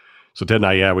so Ted and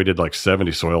I, we did like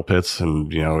 70 soil pits,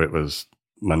 and it was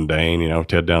mundane,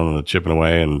 Ted down on the chipping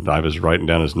away, and I was writing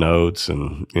down his notes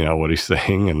and, what he's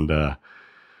saying, and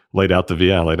laid out the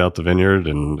vineyard,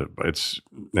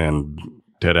 and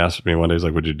Ted asked me one day, he's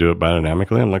like, would you do it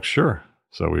biodynamically? I'm like, sure.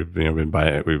 So we've been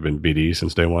BD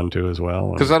since day one too as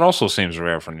well. Because that also seems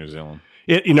rare for New Zealand.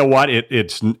 You know what?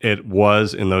 It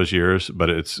was in those years, but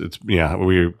it's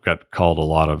we got called a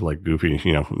lot of like goofy,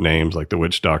 names like the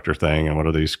witch doctor thing, and what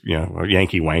are these,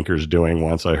 Yankee wankers doing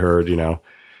once I heard,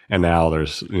 and now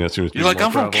there's, it seems to you're like,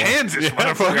 I'm from Kansas,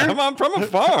 motherfucker. I'm from a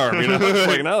farm, It's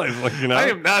like, no, it's like, I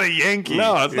am not a Yankee.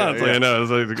 No, it's not. Like, no,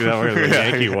 it's like, we're like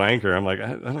Yankee wanker. I'm like,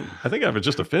 I think I was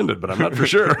just offended, but I'm not for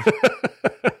sure.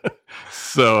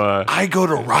 So I go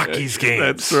to Rockies games.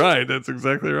 That's right. That's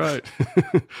exactly right.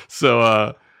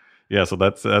 So so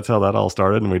that's how that all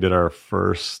started, and we did our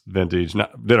first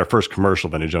commercial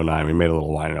vintage 09. We made a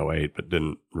little wine in 08, but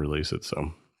didn't release it.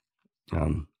 So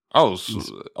 09.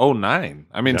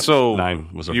 I mean, so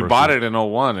 9 was our you first bought one. it in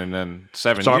 01 and then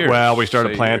 7 years. Well, we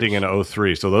started planting in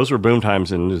 03. So those were boom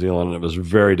times in New Zealand. It was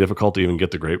very difficult to even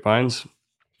get the grapevines.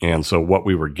 And so what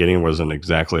we were getting wasn't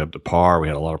exactly up to par. We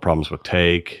had a lot of problems with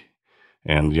take.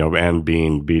 And and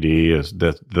being BD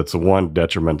that's the one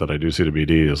detriment that I do see to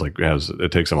BD is like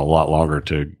it takes them a lot longer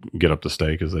to get up to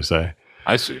stake, as they say.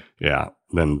 I see. Yeah.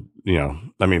 Then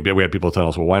I mean, we had people telling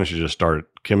us, well, why don't you just start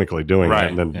chemically doing it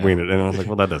and then wean it? And I was like,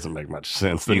 well, that doesn't make much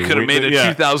sense. Then you could have made it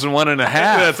 2001 and a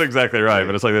half. That's exactly right.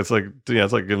 But it's like to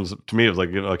me, it was like,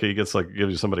 okay, gives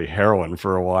you somebody heroin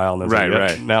for a while, and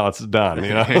then now it's done.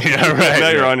 Now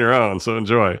you're on your own, so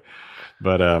enjoy.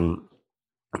 But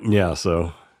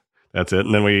so. That's it.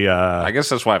 And then we... I guess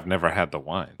that's why I've never had the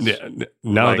wines. Yeah.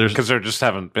 No, because there just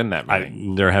haven't been that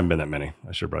many. There haven't been that many.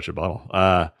 I should have brought you a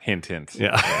bottle. Hint, hint.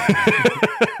 Yeah.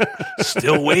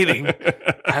 Still waiting.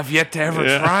 I've yet to ever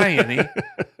try any.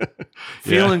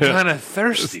 Feeling kind of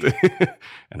thirsty.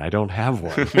 And I don't have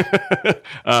one.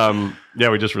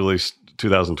 We just released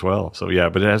 2012. So,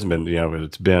 but it hasn't been,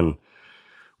 it's been...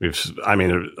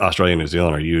 Australia and New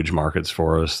Zealand are huge markets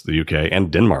for us. The UK and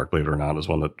Denmark, believe it or not, is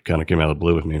one that kind of came out of the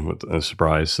blue with me with a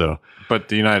surprise. So, but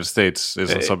the United States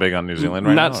isn't so big on New Zealand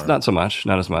right now? Not so much.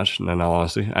 Not as much, in all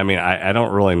honesty. I mean, I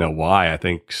don't really know why. I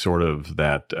think sort of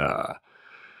that, that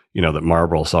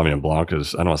Marlborough Sauvignon Blanc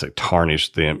is, I don't want to say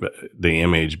tarnished the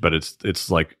image, but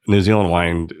it's like New Zealand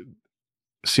wine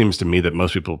seems to me that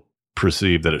most people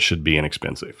perceive that it should be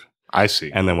inexpensive. I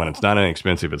see. And then when it's not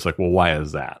inexpensive, it's like, well, why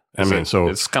is that? So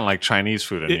it's kind of like Chinese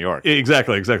food in New York.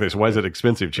 Exactly. So why is it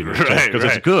expensive cheaper? Because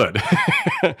it's good.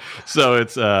 So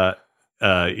it's, Burn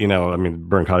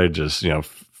Cottage is,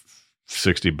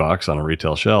 $60 on a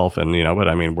retail shelf, and but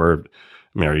our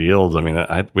yields.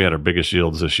 We had our biggest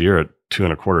yields this year at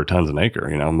 2.25 tons an acre.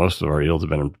 Most of our yields have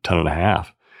been 1.5 tons.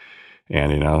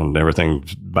 And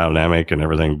everything's biodynamic and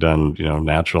everything done,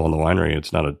 natural in the winery.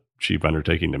 It's not a cheap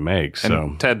undertaking to make. So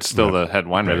and Ted's still the head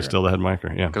winemaker. Ted's still the head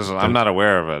winemaker, yeah. Because I'm not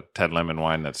aware of a Ted Lemon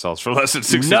wine that sells for less than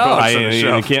 $60.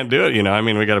 You can't do it. We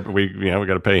got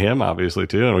to pay him obviously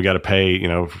too, and we got to pay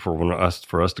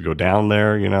for us to go down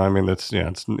there. It's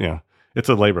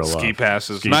a labor of love. Ski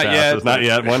passes, not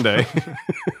yet. One day.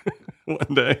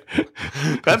 One day.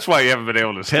 That's why you haven't been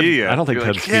able to ski yet. I don't think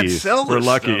Ted skis. We're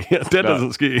lucky. Ted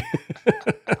doesn't ski.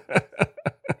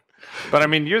 But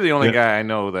you're the only guy I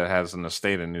know that has an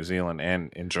estate in New Zealand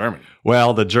and in Germany.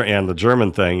 Well, the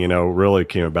German thing, really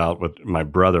came about with my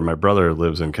brother. My brother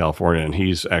lives in California, and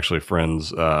he's actually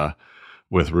friends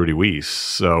with Rudy Weiss.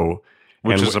 So,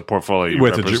 which is a portfolio you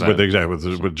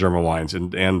represent. with German wines,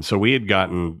 and so we had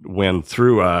gotten wind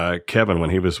through Kevin when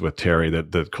he was with Terry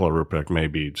that Cola Ruprecht may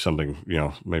be something,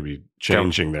 maybe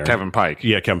changing there. Kevin Pike,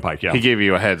 Kevin Pike, he gave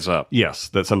you a heads up. Yes,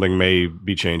 that something may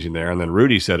be changing there, and then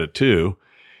Rudy said it too.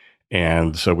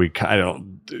 And so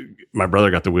my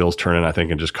brother got the wheels turning, I think,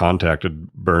 and just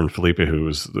contacted Bernd Felipe, who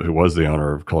was the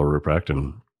owner of Cola Ruprecht,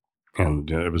 and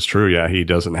it was true. Yeah, he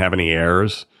doesn't have any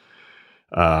heirs.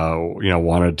 He has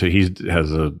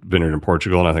a vineyard in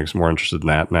Portugal, and I think he's more interested in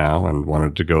that now, and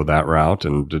wanted to go that route,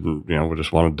 and didn't, we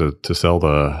just wanted to sell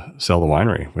the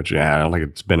winery, which I don't think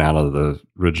it's been out of the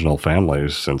original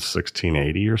families since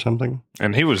 1680 or something.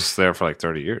 And he was there for like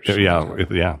 30 years.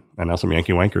 Yeah. And now some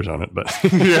Yankee wankers on it, but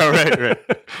yeah, right.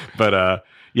 But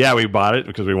we bought it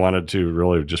because we wanted to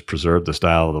really just preserve the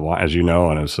style of the wine, as you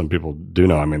know, and as some people do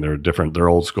know. They're different. They're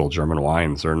old school German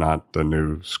wines. They're not the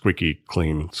new squeaky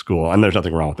clean school. And there's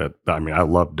nothing wrong with that. I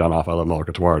love Dunhoff. I love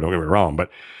Mulligatawara. Don't get me wrong, but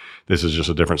this is just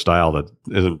a different style that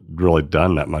isn't really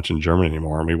done that much in Germany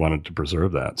anymore, and we wanted to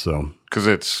preserve that. So because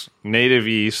it's native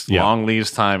yeast, long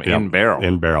lees time in barrel,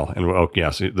 and oak.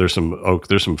 Yes, there's some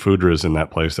foudres in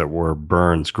that place that were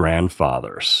Bern's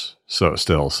grandfathers. So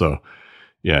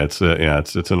Yeah, it's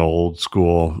an old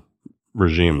school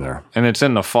regime there. And it's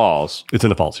in the Falls. It's in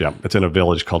the Falls, yeah. It's in a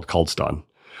village called Karlstad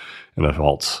in the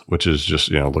Falls, which is just,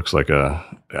 looks like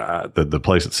the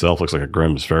place itself looks like a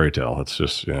Grimm's fairy tale. It's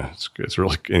just, it's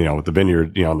really, with the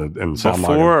vineyard, and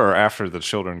before or after the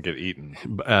children get eaten?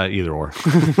 Either or.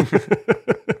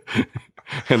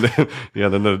 And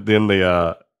then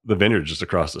the vineyard just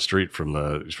across the street from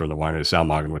the winery,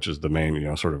 Salmagen, which is the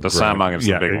main, sort of the Salmagen's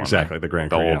the big one, exactly, the Grand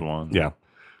Cru, the old one. Yeah.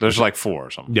 There's like 4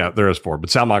 or something. Yeah, there is 4, but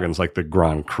Salmagen's like the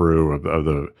Grand Cru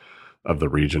of the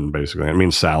region, basically. It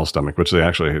means sow stomach, which they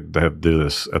do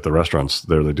this at the restaurants.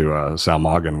 There they do a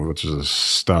Salmagen, which is a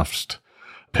stuffed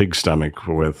pig stomach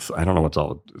with, I don't know what's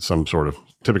all, some sort of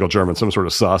typical German, some sort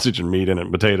of sausage and meat in it,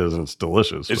 and potatoes, and it's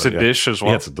delicious. It's a dish as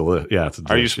well? Yeah, it's a dish.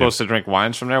 Are you supposed to drink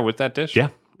wines from there with that dish? Yeah,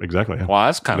 exactly. Yeah. Wow,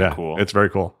 that's kind of cool. It's very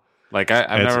cool. Like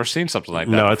I've never seen something like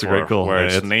that. No, it's very cool. Where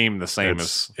it's named the same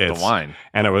as the wine.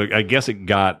 And I guess it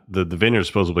got the vineyard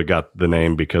supposedly got the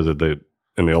name because of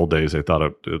in the old days they thought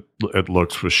it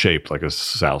was shaped like a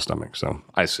sow stomach. So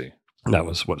I see. That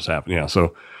was what's happened. Yeah.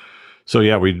 So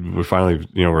yeah, we finally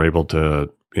were able to.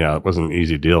 Yeah, it wasn't an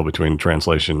easy deal between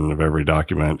translation of every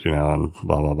document, and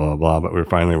blah blah blah blah. But we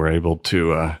finally were able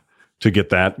to get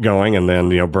that going, and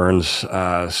then Burns.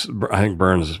 I think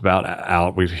Burns is about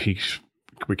out.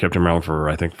 We kept him around for,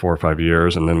 I think, 4 or 5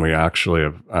 years. And then we actually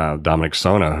have Dominic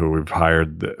Sona, who we've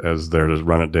hired as there to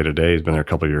run it day to day. He's been there a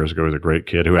couple of years ago. He's a great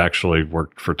kid who actually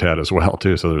worked for Ted as well,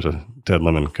 too. So there's a Ted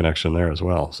Lemon connection there as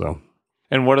well. So.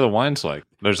 And what are the wines like?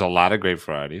 There's a lot of grape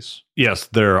varieties. Yes,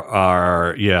 there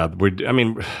are. Yeah,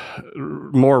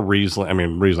 more Riesling. I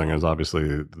mean, Riesling is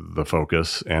obviously the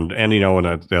focus, and and the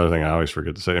other thing I always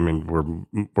forget to say. I mean,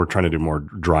 we're trying to do more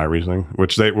dry Riesling,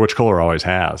 which Kohler always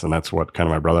has, and that's what kind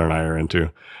of my brother and I are into.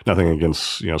 Nothing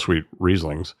against sweet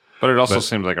Rieslings. But it also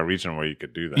seems like a region where you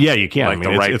could do that. Yeah, you can. Like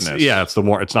the ripeness.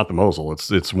 It's not the Mosel.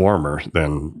 It's warmer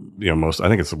than most. I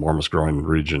think it's the warmest growing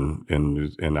region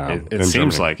in it seems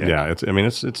Germany. Like it. Yeah,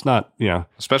 it's not.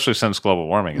 Especially since global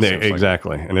warming.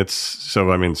 Exactly, and it's so.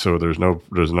 I mean, so there's no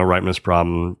ripeness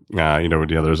problem.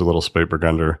 There's a little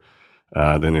Spätburgunder.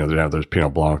 Then there's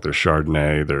Pinot Blanc, there's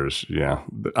Chardonnay, there's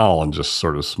all in just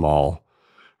sort of small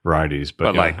varieties,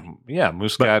 but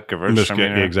Muscat,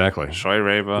 Gewürztraminer, exactly,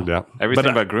 Scheurebe,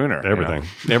 everything but Gruner,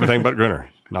 everything but Gruner.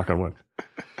 Knock on wood.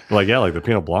 Like the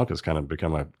Pinot Blanc has kind of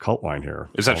become a cult wine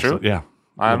here. Is that true? Yeah,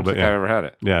 I don't think I've ever had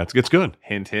it. Yeah, it's good.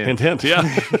 Hint, hint. Yeah.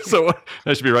 So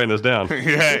I should be writing this down.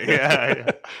 yeah.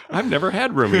 I've never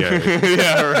had Rumier.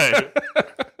 Yeah, right.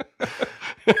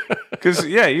 Because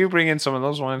you bring in some of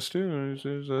those wines too.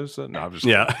 No, I'm just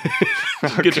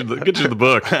get you the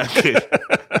book.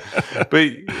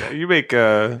 But you make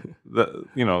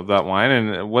that wine,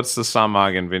 and what's the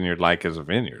Salmagen vineyard like as a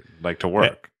vineyard, like to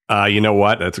work? You know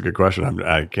what? That's a good question.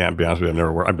 I can't be honest with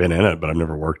you. I've been in it, but I've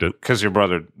never worked it. Because your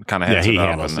brother kind of has he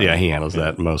handles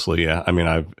that mostly. Yeah, I mean,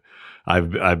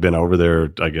 I've been over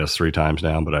there, I guess, 3 times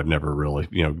now, but I've never really,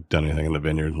 done anything in the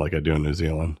vineyard like I do in New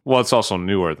Zealand. Well, it's also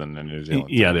newer than in New Zealand.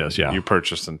 Yeah, it is. Yeah, you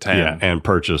purchased in 10. Yeah, and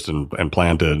purchased and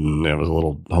planted, and it was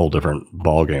a whole different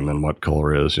ball game than what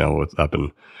Kohler is. with up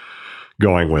and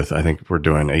going with. I think we're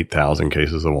doing 8,000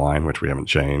 cases of wine, which we haven't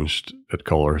changed at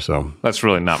Kohler. So that's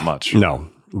really not much. No.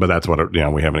 But that's what we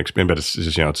haven't experienced. But it's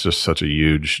just it's just such a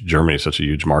huge Germany, such a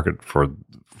huge market for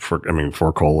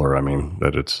Kohler. I mean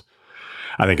that it's.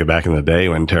 I think back in the day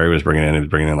when Terry was bringing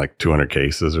in like 200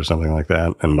 cases or something like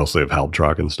that, and mostly of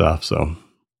Halbtrag and stuff. So,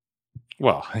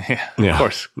 well, of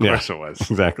course it was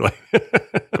exactly.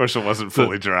 Of course, it wasn't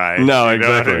fully dry. No,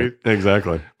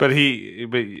 exactly. But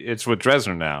it's with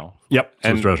Dresdner now. Yep,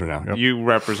 it's with Dresdner now. Yep. You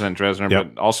represent Dresdner,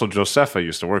 but also Josefa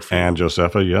used to work for you. And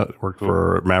Josefa, worked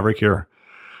for Maverick here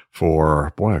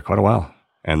for quite a while.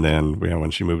 And then when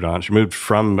she moved on, she moved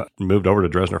over to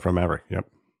Dresdner from Maverick. Yep.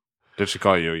 Did she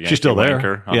call you a Yankee She's still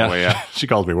there. On the way out? She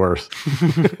calls me worse.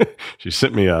 She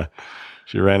sent me actually,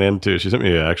 I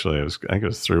think it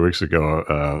was 3 weeks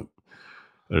ago.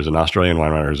 There's an Australian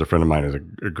wine writer who's a friend of mine. He's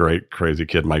a great, crazy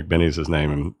kid. Mike Binney's his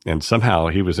name. And somehow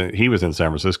he was in San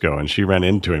Francisco, and she ran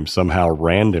into him somehow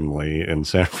randomly in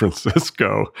San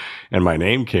Francisco. And my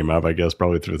name came up, I guess,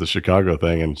 probably through the Chicago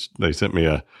thing. And they sent me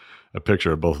a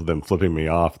picture of both of them flipping me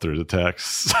off through the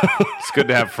text. It's good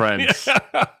to have friends.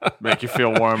 Yeah. Make you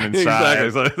feel warm inside.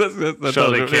 Exactly. So that show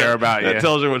they care about you. That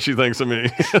tells you what she thinks of me.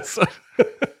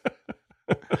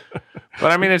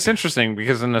 But I mean, it's interesting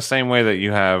because in the same way that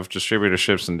you have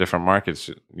distributorships in different markets,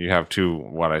 you have two,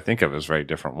 what I think of as very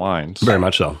different wines. Very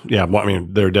much so. Yeah. Well, I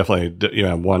mean, they're definitely,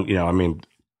 one, I mean,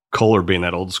 Kohler being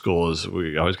that old school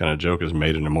we always kind of joke is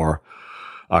made in a more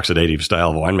oxidative style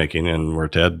of winemaking, and where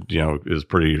Ted, is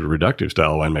pretty reductive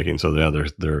style of winemaking. So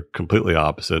they're completely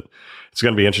opposite. It's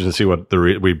going to be interesting to see what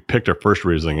we picked our first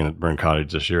Riesling at Burn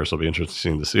Cottage this year, so it'll be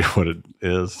interesting to see what it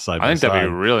is side by side. I think that'd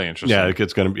be really interesting. Yeah,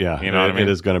 it's going to be. Yeah, you know what I mean? It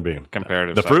is going to be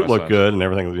comparative. The fruit looked good and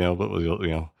everything. But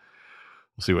we'll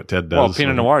see what Ted does. Well,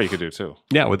 Pinot Noir you could do too.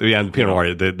 Yeah, and Pinot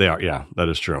Noir they are. Yeah, that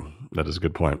is true. That is a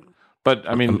good point. But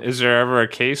I mean, is there ever a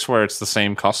case where it's the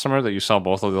same customer that you sell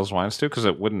both of those wines to? Because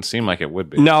it wouldn't seem like it would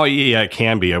be. No, yeah, it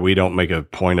can be. We don't make a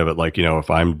point of it. Like,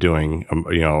 if I'm doing,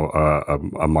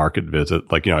 a market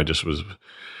visit, like, I just was,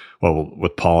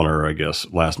 with Polliner, I guess,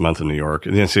 last month in New York,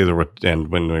 and and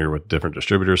when we were with different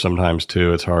distributors sometimes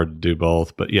too, it's hard to do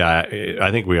both. But yeah,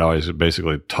 I think we always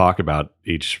basically talk about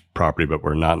each property, but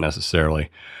we're not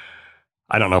necessarily.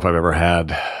 I don't know if I've ever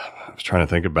had. I was trying to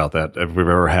think about that. If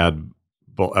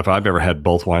I've ever had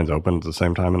both wines open at the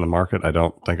same time in the market, I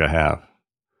don't think I have.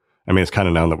 I mean, it's kind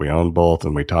of known that we own both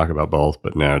and we talk about both,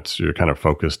 but now you're kind of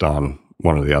focused on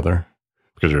one or the other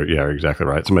because you're exactly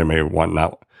right. Somebody may want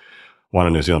a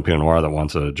New Zealand Pinot Noir that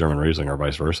wants a German Riesling or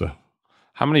vice versa.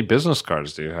 How many business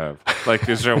cards do you have? Like,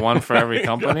 is there one for every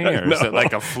company, or is it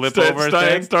like a flip over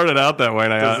thing? It started out that way.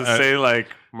 Does it say like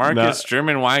Marcus,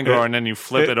 German wine grower, and then you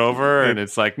flip it over and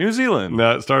it's like New Zealand?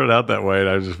 No, it started out that way.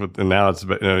 And now it's,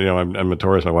 I'm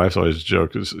notorious. My wife's always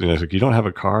joked, it's like, you don't have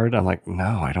a card? I'm like,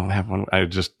 no, I don't have one. I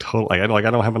just totally, I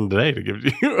don't have one today to give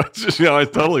you. It's just, I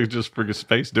totally just for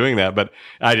space doing that. But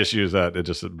I just use that. It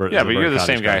just, but you're the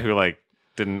same guy who like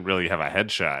didn't really have a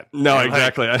headshot. No,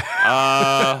 exactly.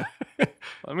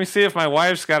 Let me see if my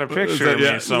wife's got a picture of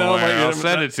me somewhere. I'll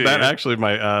send it to you. Actually,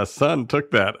 my son took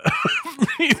that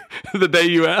the day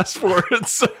you asked for it.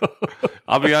 So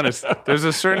I'll be honest. There's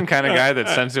a certain kind of guy that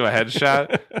sends you a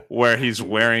headshot where he's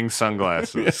wearing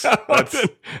sunglasses. Yeah,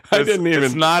 I didn't even.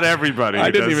 It's not everybody. I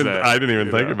didn't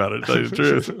even think about it. To tell you the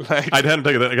truth, I hadn't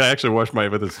taken that. I actually washed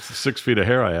with the 6 feet of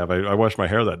hair I have. I washed my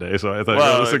hair that day, so I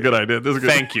thought this is a good idea.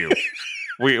 Thank you.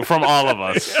 From all of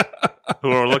us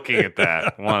who are looking at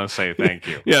that, want to say thank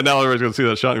you. Yeah, now everybody's going to see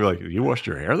that shot and be like, you washed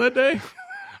your hair that day?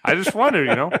 I just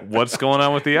wonder, what's going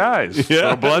on with the eyes?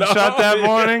 Yeah, bloodshot that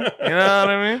morning? You know what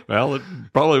I mean? Well, it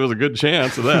probably was a good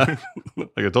chance of that. Like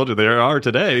I told you, they are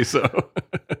today, so.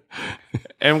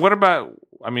 And what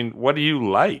do you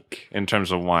like in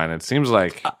terms of wine? It seems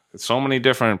like so many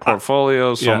different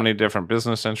portfolios, so many different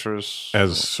business interests.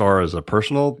 As far as a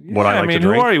personal, what I like to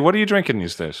drink. Who are you? What are you drinking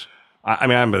these days?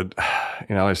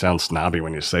 I sound snobby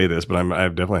when you say this, but I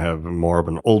definitely have more of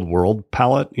an old world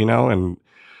palate, and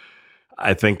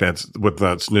I think that's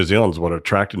New Zealand's what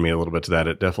attracted me a little bit to that.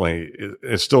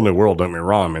 It's still New World, don't get me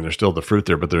wrong. I mean, there's still the fruit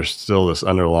there, but there's still this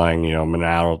underlying,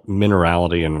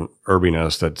 minerality and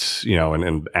herbiness that's,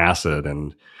 and acid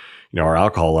and, our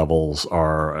alcohol levels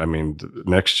are,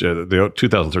 next year, the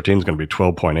 2013 is going to be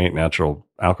 12.8 natural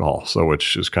alcohol. So,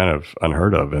 which is kind of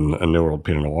unheard of in New World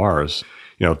Pinot Noirs.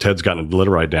 Ted's gotten a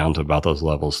little right down to about those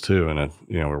levels too. And,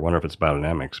 we're wondering if it's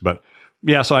biodynamics, but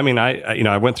yeah. So,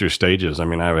 I went through stages. I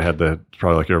had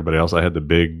probably like everybody else, I had the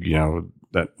big,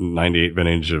 that 98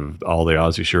 vintage of all the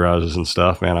Aussie Shirazes and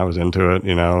stuff, man. I was into it,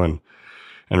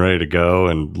 and ready to go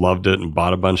and loved it and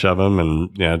bought a bunch of them.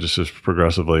 And just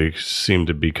progressively seemed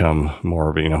to become more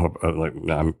of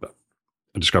I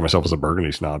describe myself as a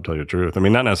Burgundy snob, to tell you the truth.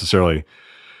 Not necessarily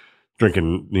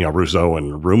drinking, Rousseau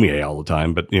and Roumier all the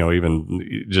time, but, even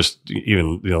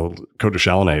Côte de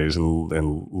Chalonnais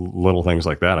and little things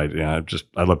like that.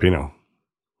 I love Pinot.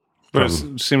 But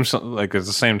it seems like at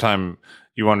the same time,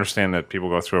 you understand that people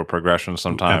go through a progression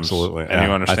sometimes. Absolutely. And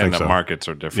you understand that markets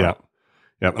are different. Yeah.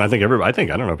 Yeah. And I think I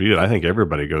don't know if you did, I think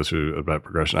everybody goes through that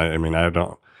progression. I don't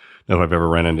know if I've ever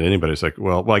ran into anybody. It's like,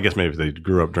 well, I guess maybe if they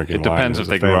grew up drinking wine. It depends if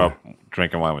they grew up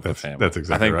drinking wine with their family. That's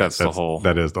exactly right.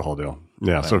 That is the whole deal.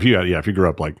 Yeah. So if you grew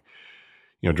up like,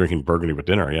 drinking Burgundy with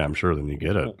dinner, I'm sure then you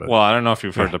get it. But, well, I don't know if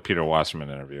you've heard the Peter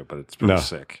Wasserman interview, but it's pretty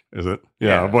sick. Is it?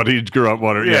 Yeah. What he grew up,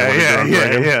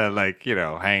 yeah. Like,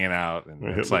 hanging out and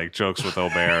it's like jokes with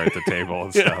Aubert at the table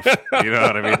and stuff. You know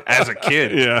what I mean? As a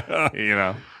kid.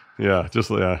 Yeah. Yeah.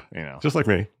 Just like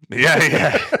me.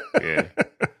 Yeah.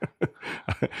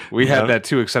 We had that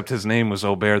too, except his name was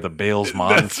Aubert the Bales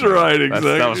Monster. That's right,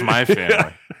 exactly. That was my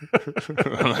family.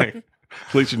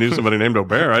 At least you knew somebody named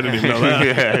Aubert. I didn't even know that.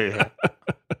 Yeah.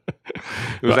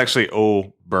 It was actually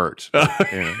Obert.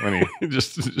 When he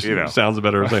just sounds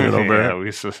better saying Aubert. Yeah, we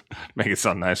used to make it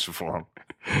sound nicer for him.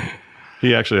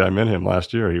 I met him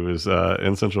last year. He was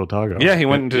in Central Otago. Yeah, he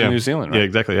went to New Zealand, right? Yeah,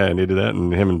 exactly. Yeah, and he did that.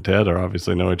 And him and Ted are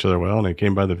obviously know each other well. And he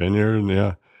came by the vineyard.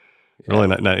 And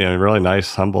really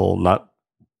nice, humble. Not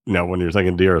when you're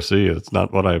thinking DRC, it's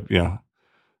not what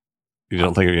you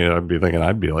don't think, I'd be thinking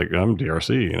I'd be like, I'm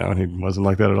DRC, and he wasn't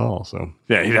like that at all. So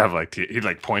yeah, he'd have he'd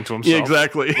point to himself. Yeah,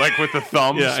 exactly. Like with the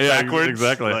thumbs backwards.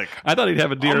 Exactly. Like, I thought he'd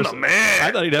have a DRC. I'm the man.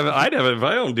 I thought I'd have if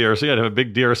I owned DRC, I'd have a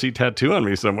big DRC tattoo on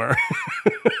me somewhere.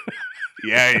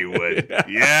 Yeah, you would.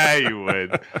 Yeah, you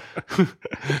would.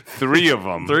 3 of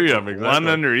them. 3 of them, exactly. One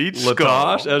under each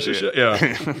Latosh, skull. yeah.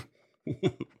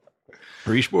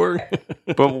 Richburg.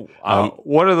 But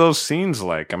what are those scenes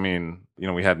like? I mean,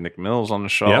 we had Nick Mills on the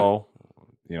show.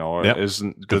 Yep. Is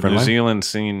the New Zealand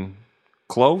scene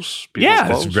close?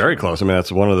 It's very close. I mean,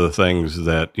 that's one of the things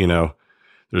that,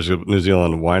 there's a New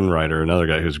Zealand wine writer, another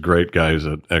guy who's a great guy, who's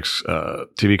an ex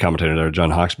TV commentator there, John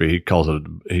Hawksby. He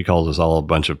calls us all a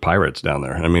bunch of pirates down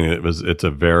there. I mean, it's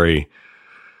a very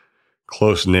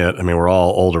close knit. I mean, we're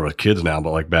all older with kids now,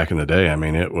 but like back in the day, I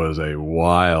mean, it was a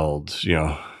wild,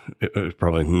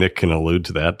 probably Nick can allude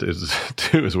to that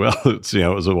too as well. It's, it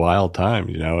was a wild time,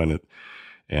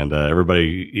 and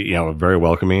everybody, very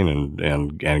welcoming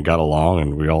and got along,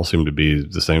 and we all seemed to be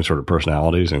the same sort of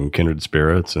personalities and kindred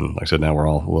spirits. And like I said, now we're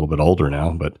all a little bit older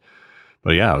now, but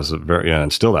yeah, it was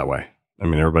and still that way. I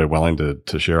mean, everybody willing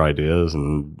to share ideas,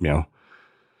 and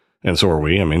and so are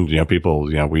we. I mean, people,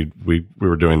 we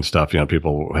were doing stuff,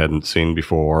 people hadn't seen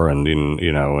before, and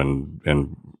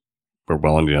and we're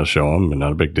willing to show them, and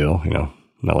not a big deal,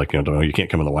 not like you can't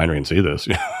come in the winery and see this,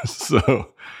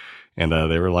 so. And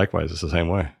they were likewise. It's the same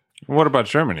way. What about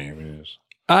Germany? I mean,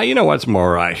 it's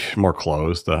more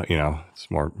closed.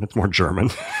 It's more German.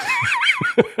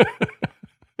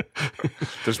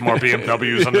 There's more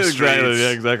BMWs on the streets. Exactly, yeah,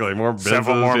 exactly. More Benzes,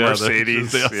 several more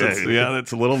Mercedes.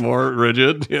 It's a little more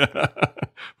rigid. Yeah,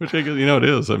 which it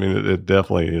is. I mean, it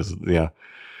definitely is. Yeah.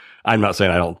 I'm not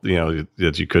saying I don't,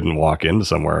 that you couldn't walk into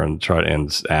somewhere and try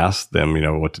and ask them,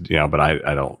 what to, but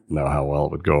I don't know how well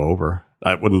it would go over.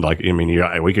 I wouldn't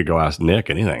we could go ask Nick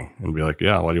anything and be like,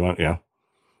 yeah, what do you want?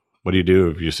 What do you do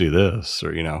if you see this?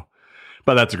 Or,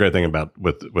 but that's a great thing about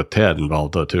with Ted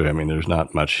involved though, too. I mean, there's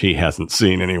not much he hasn't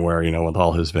seen anywhere, with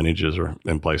all his vintages or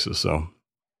in places. So.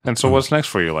 And so what's next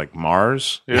for you? Like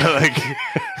Mars? No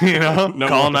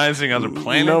colonizing other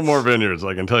planets? No more vineyards.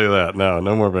 I can tell you that.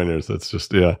 No more vineyards. That's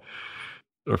just, yeah.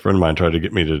 A friend of mine tried to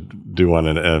get me to do one,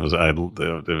 and I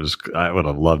would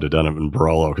have loved to have done it in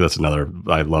Barolo, because that's another,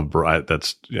 I love,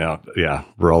 that's,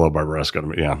 Barolo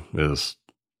Barbaresco, is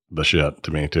the shit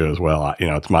to me too as well. I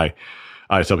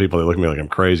tell people, they look at me like I'm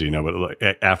crazy, but like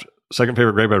after, second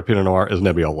favorite grape out of Pinot Noir is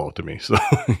Nebbiolo to me. So,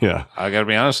 yeah. I got to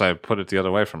be honest, I put it the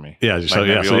other way for me. Yeah. Exactly.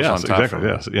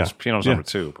 Yes. Pinot's number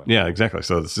 2. But. Yeah, exactly.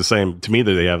 So it's the same, to me,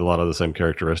 that they have a lot of the same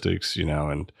characteristics,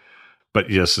 but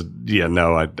yes,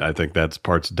 I think that's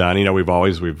part's done.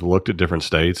 We've looked at different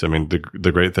states. I mean,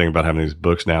 the great thing about having these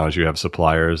books now is you have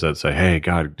suppliers that say, hey,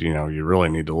 God, you really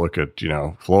need to look at,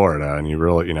 Florida, and you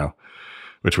really,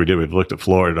 which we did. We've looked at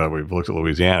Florida, we've looked at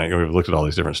Louisiana, we've looked at all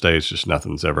these different states, just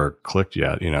nothing's ever clicked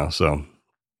yet, so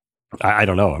I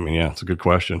don't know. I mean, yeah, it's a good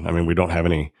question. I mean, we don't have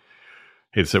any,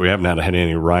 hate to say, we haven't had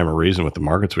any rhyme or reason with the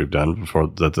markets we've done before,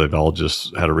 that they've all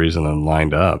just had a reason and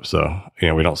lined up. So,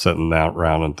 we don't sit in that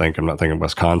round and think, I'm not thinking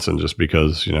Wisconsin just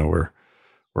because, we're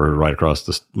right across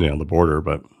the border,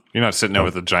 but you're not sitting there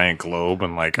with a giant globe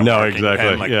and like, no,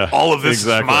 exactly. Pen, like, all of this is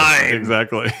mine.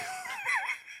 Exactly.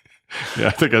 Yeah.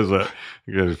 I think as a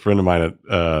friend of mine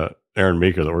at, Aaron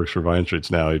Meeker that works for Vine Streets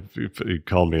now, he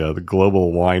called me the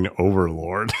global wine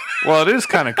overlord. Well, it is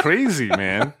kind of crazy,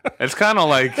 man. It's kind of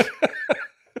like,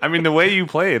 I mean, the way you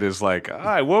play it is like,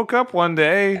 I woke up one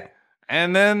day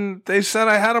and then they said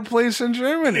I had a place in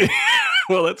Germany.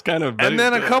 Well, that's kind of, and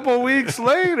then a couple weeks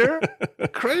later,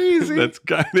 crazy. That's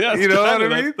kind of, yeah, what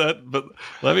I mean? But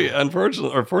let me,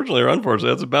 fortunately or unfortunately,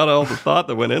 that's about all the thought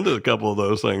that went into a couple of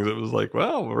those things. It was like,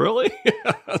 wow, really?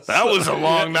 That was a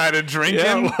long night of drinking.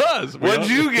 Yeah, it was. What'd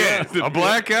you get? A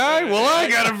black eye? Well, I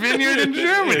got a vineyard in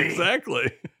Germany.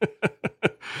 Exactly.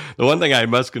 The one thing I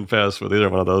must confess with either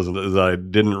one of those is I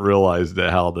didn't realize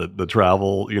how the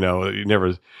travel,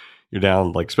 you're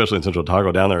down, like, especially in Central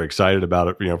Otago, down there excited about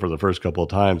it, for the first couple of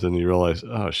times, and you realize,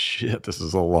 oh shit, this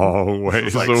is a long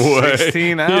ways away.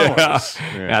 16 hours.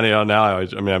 Yeah. And now I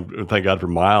thank God for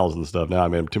miles and stuff. Now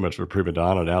I'm too much of a prima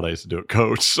donna nowadays to do a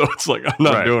coach, so it's like I'm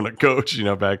not doing a coach.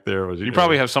 Back there you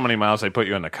probably have so many miles they put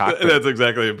you in the cockpit. That's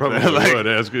exactly it. Probably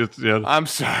would. I'm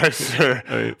sorry, sir.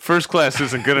 I mean, first class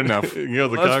isn't good enough.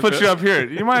 Let's cockpit. Put you up here.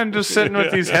 You mind just sitting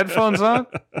with these headphones on?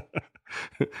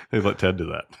 They let Ted do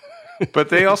that. But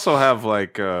they also have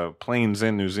like planes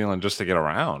in New Zealand just to get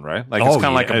around, right? Like it's kind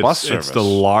of like a bus service. It's the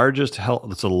largest.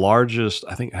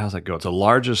 I think, how's that go? It's the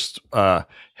largest. They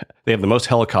have the most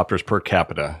helicopters per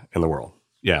capita in the world.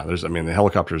 yeah, I mean, the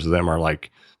helicopters of them are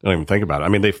like, they don't even think about it. I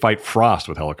mean, they fight frost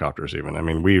with helicopters even. I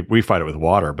mean, we fight it with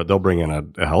water, but they'll bring in a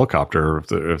helicopter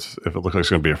if it looks like it's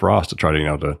going to be a frost to try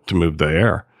to, to move the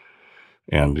air.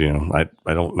 And,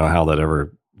 I don't know how that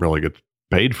ever really gets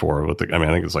paid for. I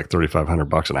think it's like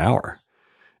 $3,500 an hour.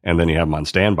 And then you have them on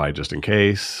standby just in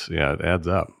case. Yeah, it adds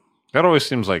up. That always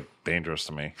seems like dangerous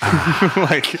to me.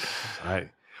 Like,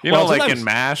 like in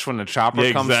MASH when the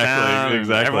chopper comes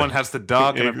down, everyone has to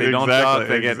duck, and if they don't duck,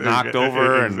 they get knocked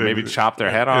over and maybe chop their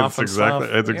head off. It's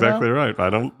exactly right. I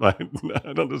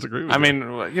don't disagree with you. I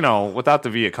mean, without the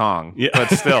Viet Cong, but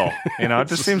still, it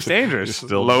just seems dangerous.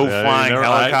 Still low flying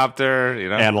helicopter,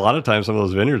 And a lot of times, some of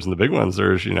those vineyards and the big ones,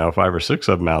 there's 5 or 6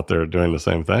 of them out there doing the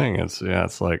same thing.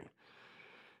 It's like.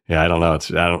 Yeah, I don't know.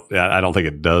 I don't think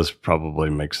it does probably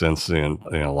make sense in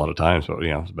a lot of times, but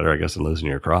it's better, I guess, than losing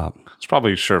your crop. It's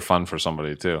probably sure fun for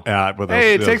somebody too. Yeah,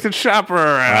 take the chopper.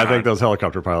 I think those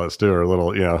helicopter pilots too are a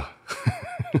little,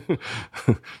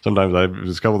 Sometimes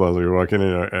there's a couple of times we walk in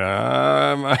and you're like,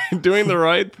 am I doing the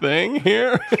right thing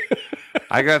here?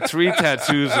 I got 3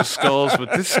 tattoos of skulls,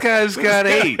 but this guy's got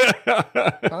 8.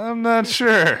 I'm not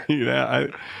sure. I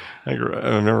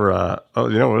remember.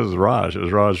 What was Raj? It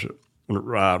was Raj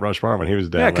Parman. He was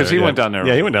down there. Yeah, because he went down there.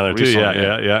 Yeah, he went down there recently, too.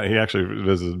 Yeah. He actually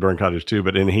visited Burn Cottage too.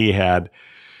 But then he had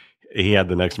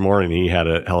the next morning, he had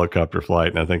a helicopter flight.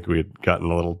 And I think we had gotten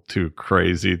a little too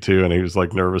crazy too. And he was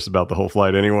like nervous about the whole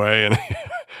flight anyway. And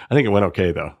I think it went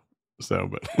okay though. So,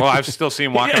 but I've still seen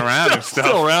him walking around and stuff.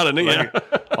 Still around, and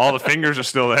all the fingers are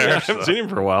still there. Yeah, I haven't seen him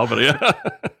for a while, but yeah.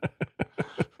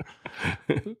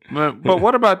 But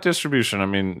what about distribution? I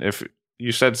mean, if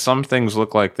you said some things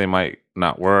look like they might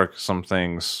not work, some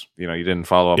things, you didn't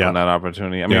follow up on that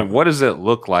opportunity. I mean, what does it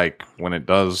look like when it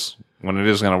is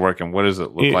going to work, and what does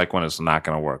it look like when it's not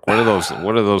going to work? What are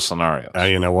those scenarios?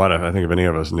 You know what? I think if any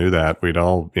of us knew that, we'd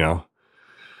all,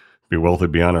 be wealthy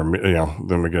beyond our,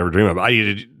 than we could ever dream of.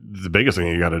 The biggest thing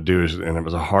you got to do is, and it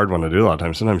was a hard one to do a lot of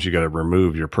times, sometimes you got to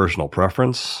remove your personal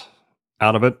preference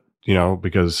out of it,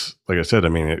 because like I said, I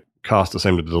mean, it costs the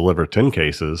same to deliver 10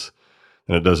 cases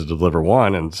than it does to deliver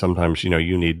 1. And sometimes,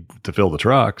 you need to fill the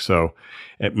truck. So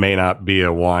it may not be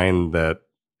a wine that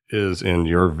is in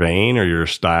your vein or your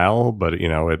style, but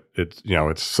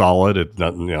it's solid. It's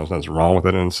nothing, nothing's wrong with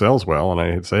it, and it sells well. And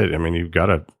I say it, I mean, you've got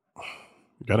to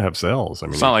have sales. I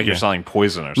mean, it's not like you're selling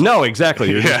poison or something. No, exactly.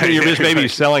 You're just maybe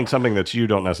selling something that you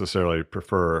don't necessarily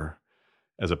prefer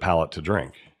as a palate to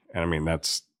drink. And I mean, I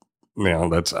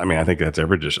think that's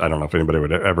every I don't know if anybody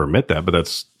would ever admit that, but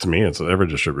that's, to me, it's every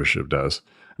distributorship does.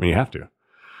 I mean, you have to.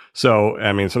 So,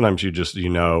 I mean, sometimes you just, if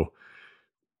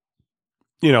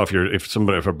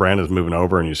a brand is moving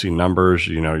over and you see numbers,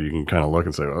 you can kind of look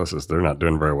and say, well, they're not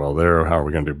doing very well there. How are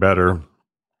we going to do better?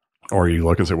 Or you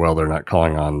look and say, well, they're not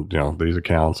calling on, these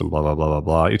accounts and blah, blah, blah, blah,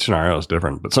 blah. Each scenario is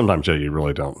different, but sometimes, you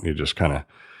really don't. You just kind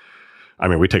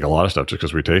of, we take a lot of stuff just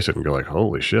because we taste it and go like,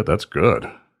 holy shit, that's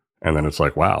good. And then it's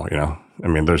like, wow,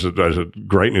 there's a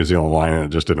great New Zealand wine and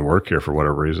it just didn't work here for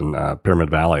whatever reason. Pyramid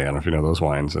Valley, I don't know if you know those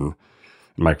wines. And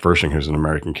Mike Fershing, who's an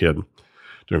American kid,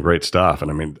 doing great stuff. And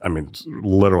I mean,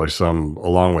 literally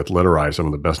along with Litterai, some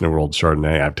of the best New World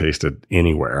Chardonnay I've tasted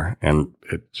anywhere. And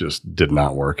it just did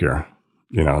not work here.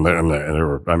 I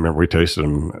remember we tasted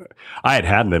them. I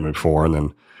had them before and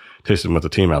then tasted them with the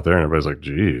team out there, and everybody's like,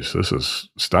 geez, this is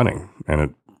stunning. And it,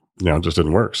 just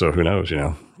didn't work. So who knows,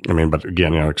 but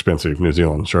again, expensive New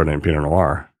Zealand Chardonnay and Pinot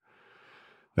Noir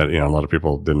that, a lot of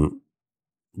people didn't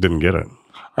get it.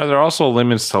 Are there also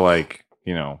limits to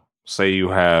say you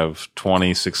have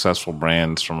 20 successful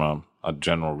brands from a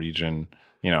general region,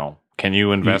 can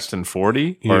you invest in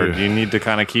 40 or do you need to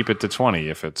kind of keep it to 20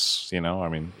 if it's,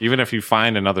 even if you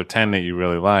find another 10 that you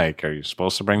really like, are you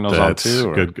supposed to bring those on too?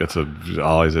 Or? Good. That's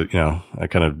always, I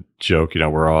kind of joke,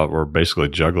 we're basically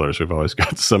jugglers. We've always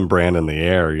got some brand in the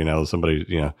air, somebody,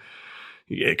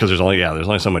 because there's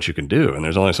only so much you can do and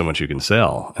there's only so much you can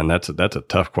sell. And that's a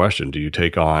tough question. Do you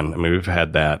take on, we've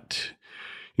had that,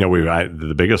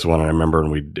 the biggest one I remember, and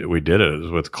we did it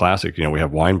was with Classic. We have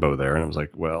Winebow there, and it was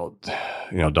like, well,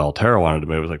 Dalterra wanted to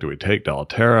move. It was like, do we take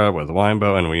Dalterra with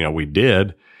Winebow? And we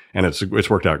did, and it's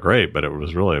worked out great. But it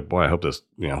was really, boy, I hope this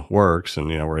works, and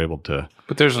we're able to.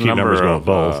 But there's keep a number of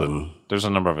both, and there's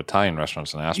a number of Italian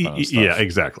restaurants in Aspen. And stuff. Yeah,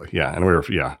 exactly. Yeah, and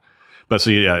but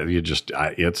so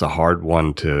it's a hard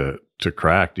one to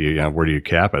crack. Where do you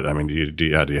cap it? I mean, do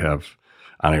you have?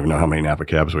 I don't even know how many Napa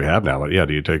cabs we have now, but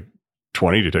do you take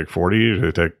 20? Do you take 40? Do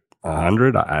you take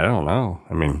 100? I don't know.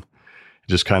 I mean,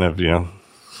 just kind of,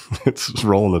 it's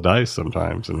rolling the dice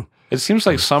sometimes. And it seems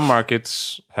like some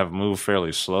markets have moved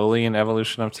fairly slowly in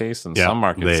evolution of taste, and some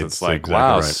markets it's like, exactly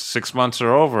wow, right. 6 months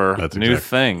are over, new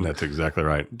thing. That's exactly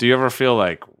right. Do you ever feel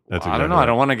like, That's I don't exactly know, right. I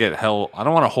don't want to get held, I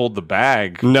don't want to hold the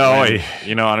bag. No,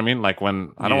 you know what I mean? Like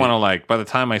when I don't want to, like, by the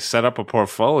time I set up a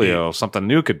portfolio, something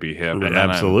new could be hip. And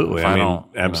Absolutely.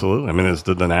 Absolutely. I mean, it's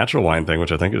the natural wine thing,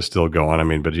 which I think is still going. I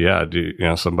mean, but yeah, do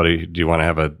you want to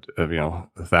have a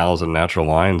 1,000 natural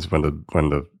wines when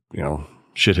the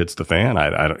shit hits the fan?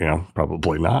 I don't,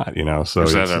 probably not, so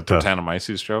is that a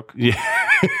Brettanomyces joke? Yeah.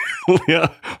 Yeah.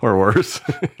 Or worse.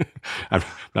 I'm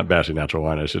not bashing natural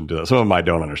wine. I shouldn't do that. Some of them I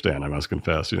don't understand. I must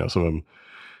confess, some of them.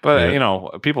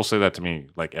 But, people say that to me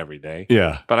like every day.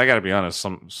 Yeah. But I got to be honest,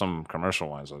 some commercial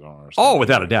wines I don't understand. Oh,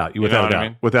 without a doubt. Without a doubt. I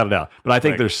mean? Without a doubt. But I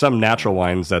think there's some natural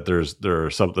wines that there's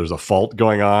a fault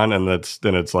going on, and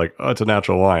then it's like, oh, it's a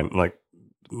natural wine. Like,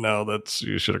 no,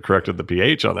 you should have corrected the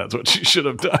pH on that. That's what you should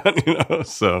have done,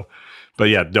 So, but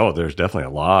yeah, no, there's definitely a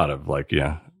lot of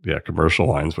commercial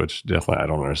wines, which definitely I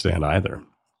don't understand either.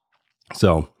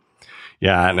 So,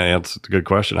 yeah, and that's a good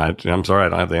question. I'm sorry, I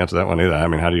don't have to answer that one either. I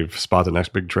mean, how do you spot the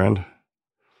next big trend?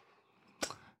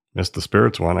 Missed the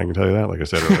spirits one, I can tell you that, like I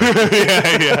said earlier.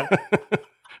 yeah.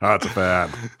 Oh, it's a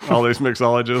fad. All these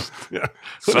mixologists. Yeah.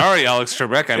 Sorry, Alex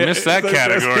Trebek, I missed that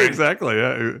category. Exactly,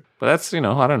 yeah. But that's, I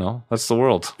don't know. That's the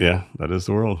world. Yeah, that is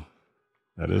the world.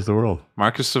 That is the world.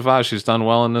 Marcus Savage, he's done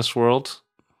well in this world.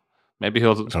 Maybe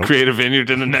he'll create a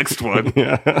vineyard in the next one.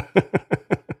 Yeah.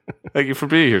 Thank you for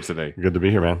being here today. Good to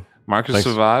be here, man. Marcus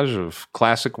Savage of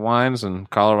Classic Wines in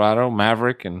Colorado,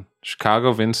 Maverick in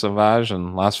Chicago, Vin Savage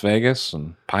in Las Vegas,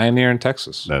 and Pioneer in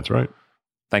Texas. That's right.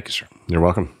 Thank you, sir. You're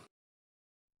welcome.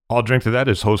 All Drink to That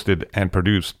is hosted and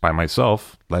produced by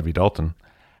myself, Levi Dalton.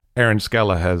 Aaron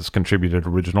Scala has contributed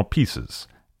original pieces.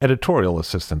 Editorial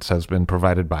assistance has been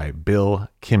provided by Bill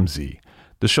Kimsey.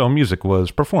 The show music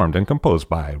was performed and composed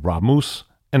by Rob Moose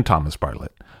and Thomas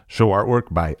Bartlett. Show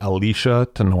artwork by Alicia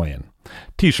Tenoyan.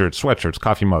 T-shirts, sweatshirts,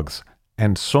 coffee mugs,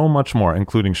 and so much more,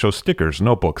 including show stickers,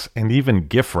 notebooks, and even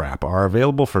gift wrap, are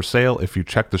available for sale if you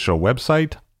check the show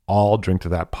website,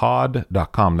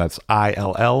 alldrinktothatpod.com. That's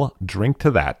ILL,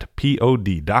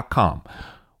 drinktothatpod.com,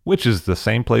 which is the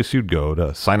same place you'd go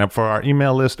to sign up for our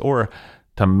email list or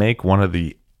to make one of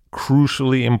the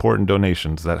crucially important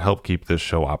donations that help keep this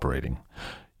show operating.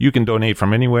 You can donate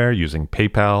from anywhere using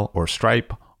PayPal or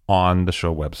Stripe on the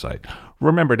show website.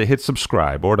 Remember to hit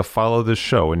subscribe or to follow this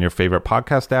show in your favorite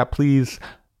podcast app, please.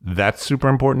 That's super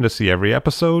important to see every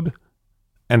episode.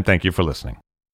 And thank you for listening.